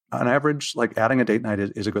 On average, like adding a date night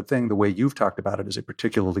is a good thing. The way you've talked about it is a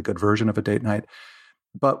particularly good version of a date night.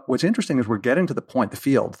 But what's interesting is we're getting to the point, the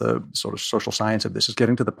field, the sort of social science of this is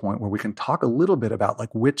getting to the point where we can talk a little bit about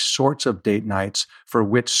like which sorts of date nights for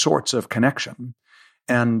which sorts of connection.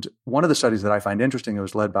 And one of the studies that I find interesting, it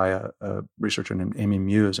was led by a researcher named Amy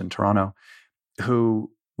Muse in Toronto,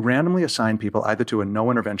 who randomly assigned people either to a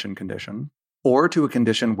no intervention condition or to a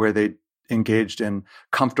condition where they engaged in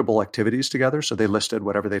comfortable activities together. So they listed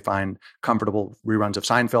whatever they find comfortable, reruns of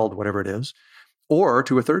Seinfeld, whatever it is, or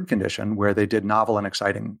to a third condition where they did novel and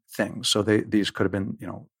exciting things. So these could have been,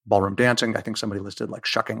 ballroom dancing. I think somebody listed like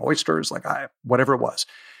shucking oysters, whatever it was.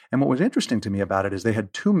 And what was interesting to me about it is they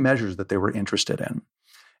had two measures that they were interested in.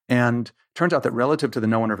 And it turns out that relative to the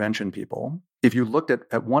no intervention people, if you looked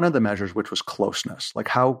at one of the measures, which was closeness, like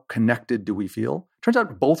how connected do we feel? Turns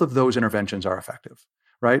out both of those interventions are effective.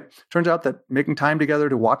 Right? Turns out that making time together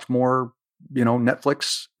to watch more,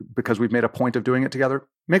 Netflix, because we've made a point of doing it together,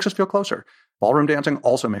 makes us feel closer. Ballroom dancing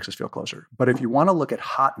also makes us feel closer. But if you want to look at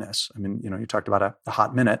hotness, you talked about a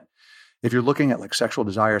hot minute. If you're looking at like sexual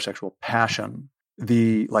desire, sexual passion,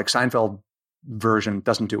 the like Seinfeld version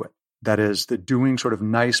doesn't do it. That is, the doing sort of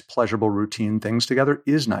nice, pleasurable, routine things together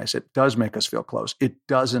is nice. It does make us feel close. It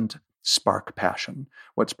doesn't spark passion.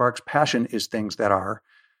 What sparks passion is things that are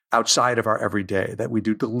outside of our everyday, that we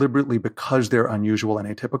do deliberately because they're unusual and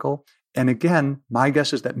atypical. And again, my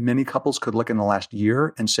guess is that many couples could look in the last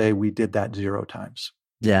year and say we did that 0 times.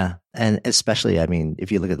 Yeah. And especially,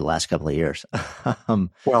 if you look at the last couple of years.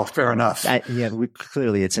 Well, fair enough.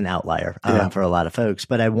 Clearly it's an outlier for a lot of folks.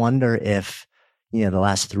 But I wonder if, the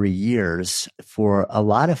last 3 years for a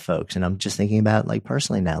lot of folks, and I'm just thinking about like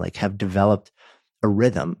personally now, like have developed a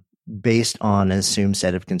rhythm based on an assumed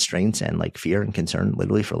set of constraints and like fear and concern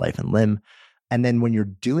literally for life and limb. And then when you're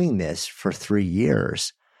doing this for 3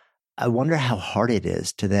 years, I wonder how hard it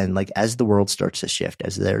is to then, like, as the world starts to shift,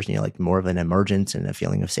 as there's, like more of an emergence and a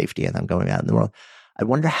feeling of safety and I'm going out in the world, I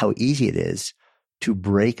wonder how easy it is to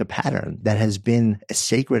break a pattern that has been a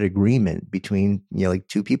sacred agreement between, like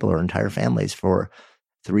two people or entire families for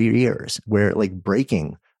 3 years, where like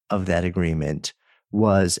breaking of that agreement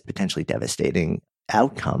was potentially devastating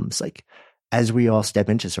outcomes. Like as we all step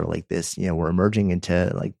into sort of like this, we're emerging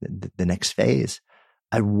into like the next phase.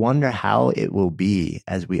 I wonder how it will be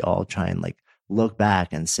as we all try and like look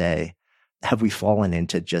back and say, have we fallen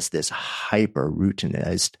into just this hyper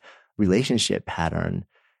routinized relationship pattern?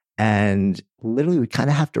 And literally we kind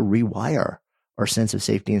of have to rewire our sense of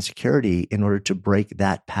safety and security in order to break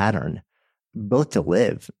that pattern, both to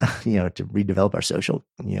live, to redevelop our social,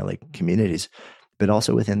 like communities, but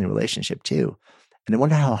also within the relationship too. And I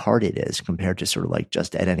wonder how hard it is compared to sort of like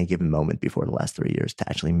just at any given moment before the last 3 years to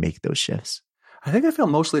actually make those shifts. I think I feel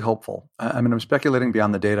mostly hopeful. I'm speculating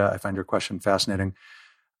beyond the data. I find your question fascinating.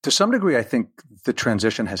 To some degree, I think the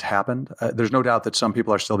transition has happened. There's no doubt that some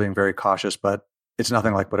people are still being very cautious, but it's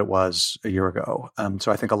nothing like what it was a year ago.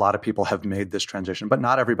 So I think a lot of people have made this transition, but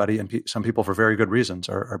not everybody. And some people, for very good reasons,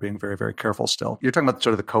 are being very, very careful still. You're talking about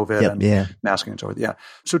sort of the COVID and masking and so forth. Yeah.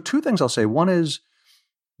 So 2 things I'll say. One is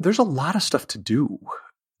there's a lot of stuff to do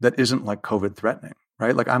that isn't like COVID threatening,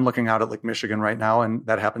 right? Like I'm looking out at like Michigan right now, and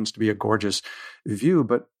that happens to be a gorgeous view,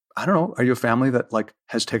 but I don't know. Are you a family that like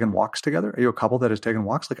has taken walks together? Are you a couple that has taken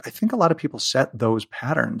walks? Like I think a lot of people set those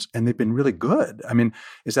patterns and they've been really good.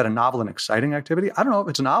 Is that a novel and exciting activity? I don't know if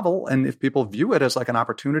it's novel, and if people view it as like an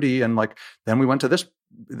opportunity, and like then we went to this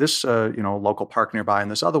local park nearby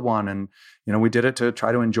and this other one, and we did it to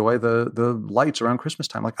try to enjoy the lights around Christmas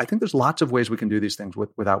time. Like I think there's lots of ways we can do these things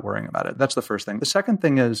without worrying about it. That's the first thing. The second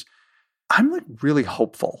thing is I'm like really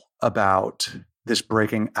hopeful about this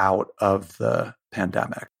breaking out of the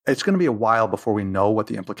pandemic. It's going to be a while before we know what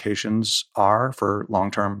the implications are for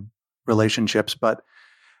long-term relationships, but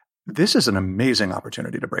this is an amazing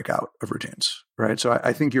opportunity to break out of routines, right? So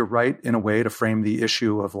I think you're right in a way to frame the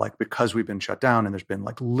issue of like, because we've been shut down and there's been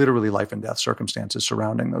like literally life and death circumstances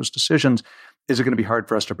surrounding those decisions, is it going to be hard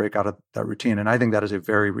for us to break out of that routine? And I think that is a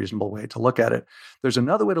very reasonable way to look at it. There's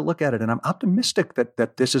another way to look at it, and I'm optimistic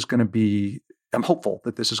that this is going to be, I'm hopeful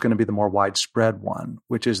that this is going to be the more widespread one,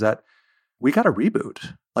 which is that we got a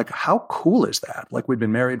reboot. Like, how cool is that? Like, we'd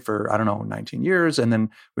been married for, 19 years. And then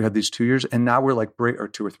we had these 2 years. And now we're like, or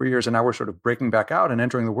 2 or 3 years. And now we're sort of breaking back out and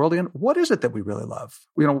entering the world again. What is it that we really love?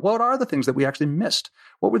 What are the things that we actually missed?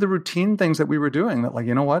 What were the routine things that we were doing that, like,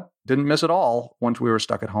 you know what? Didn't miss it all once we were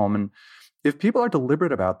stuck at home. And if people are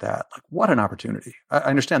deliberate about that, like, what an opportunity. I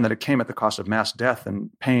understand that it came at the cost of mass death and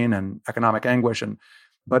pain and economic anguish.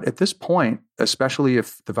 But at this point, especially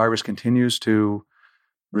if the virus continues to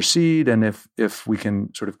recede and if we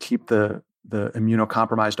can sort of keep the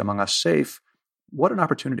immunocompromised among us safe, what an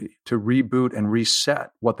opportunity to reboot and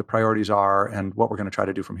reset what the priorities are and what we're going to try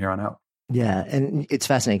to do from here on out. Yeah. And it's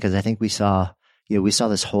fascinating because I think we saw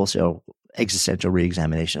this wholesale existential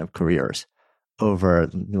reexamination of careers over,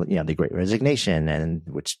 the Great Resignation, and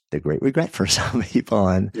which the Great Regret for some people,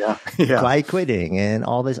 and quiet quitting and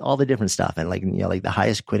all the different stuff, and like the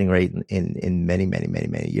highest quitting rate in many, many, many,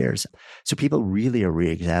 many years. So people really are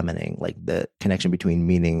reexamining like the connection between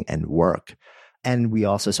meaning and work. And we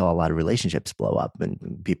also saw a lot of relationships blow up,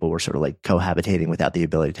 and people were sort of like cohabitating without the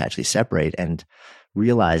ability to actually separate and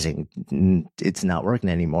realizing it's not working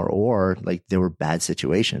anymore, or like there were bad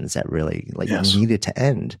situations that really needed to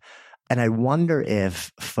end. And I wonder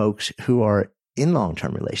if folks who are in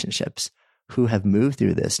long-term relationships, who have moved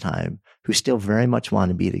through this time, who still very much want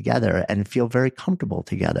to be together and feel very comfortable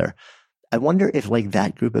together, I wonder if like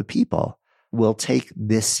that group of people will take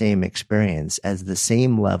this same experience as the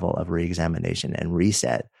same level of reexamination and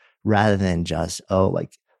reset, rather than just,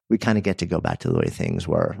 we kind of get to go back to the way things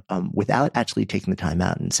were, without actually taking the time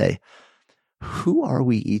out and say, who are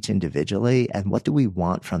we each individually and what do we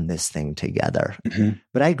want from this thing together? Mm-hmm.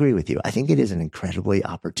 But I agree with you. I think it is an incredibly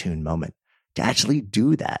opportune moment to actually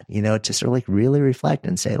do that, to sort of like really reflect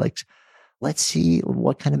and say, like, let's see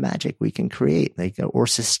what kind of magic we can create, or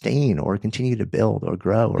sustain or continue to build or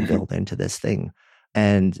grow or build into this thing.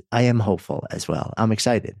 And I am hopeful as well. I'm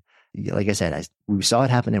excited. Like I said, we saw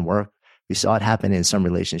it happen in work. We saw it happen in some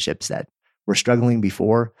relationships that were struggling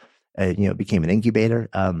before, it became an incubator.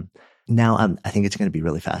 Now, I think it's going to be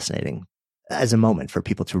really fascinating as a moment for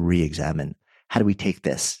people to re-examine, how do we take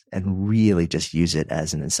this and really just use it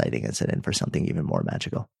as an inciting incident for something even more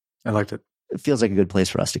magical? I liked it. It feels like a good place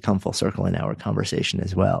for us to come full circle in our conversation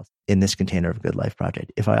as well. In this container of Good Life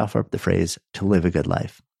Project, if I offer up the phrase to live a good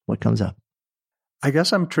life, what comes up? I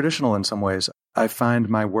guess I'm traditional in some ways. I find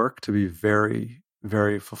my work to be very,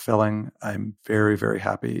 very fulfilling. I'm very, very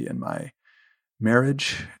happy in my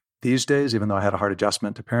marriage these days, even though I had a hard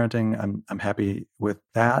adjustment to parenting. I'm happy with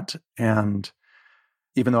that. And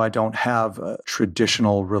even though I don't have a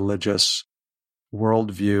traditional religious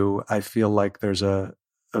worldview, I feel like there's a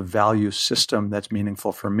value system that's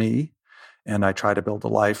meaningful for me. And I try to build a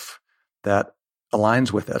life that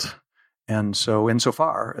aligns with it. And so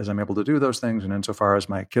insofar as I'm able to do those things, and insofar as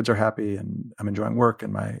my kids are happy and I'm enjoying work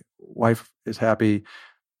and my wife is happy,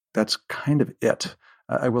 that's kind of it.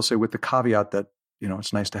 I will say with the caveat that,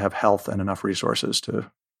 it's nice to have health and enough resources to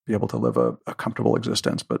be able to live a comfortable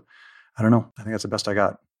existence. But I don't know. I think that's the best I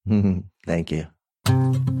got. Thank you.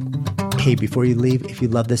 Hey, before you leave, if you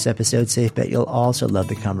love this episode, safe bet you'll also love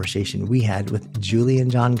the conversation we had with Julie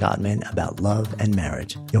and John Gottman about love and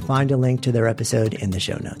marriage. You'll find a link to their episode in the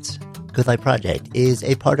show notes. Good Life Project is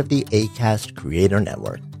a part of the Acast Creator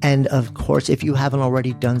Network. And of course, if you haven't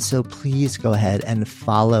already done so, please go ahead and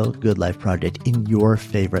follow Good Life Project in your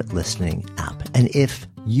favorite listening app. And if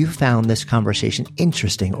you found this conversation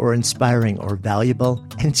interesting or inspiring or valuable,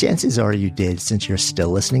 and chances are you did since you're still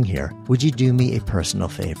listening here, would you do me a personal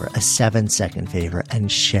favor, a 7-second favor,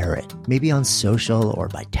 and share it? Maybe on social or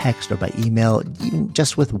by text or by email, even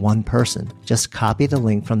just with one person. Just copy the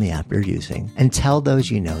link from the app you're using and tell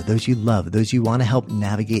those you know, those you love, those you want to help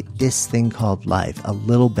navigate this thing called life a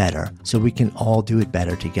little better, so we can all do it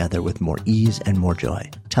better together with more ease and more joy.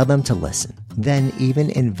 Tell them to listen. Then even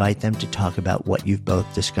invite them to talk about what you've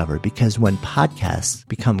both discovered, because when podcasts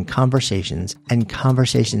become conversations and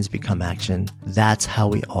conversations become action, that's how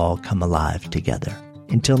we all come alive together.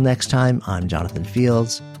 Until next time, I'm Jonathan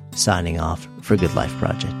Fields, signing off for Good Life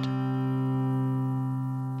Project.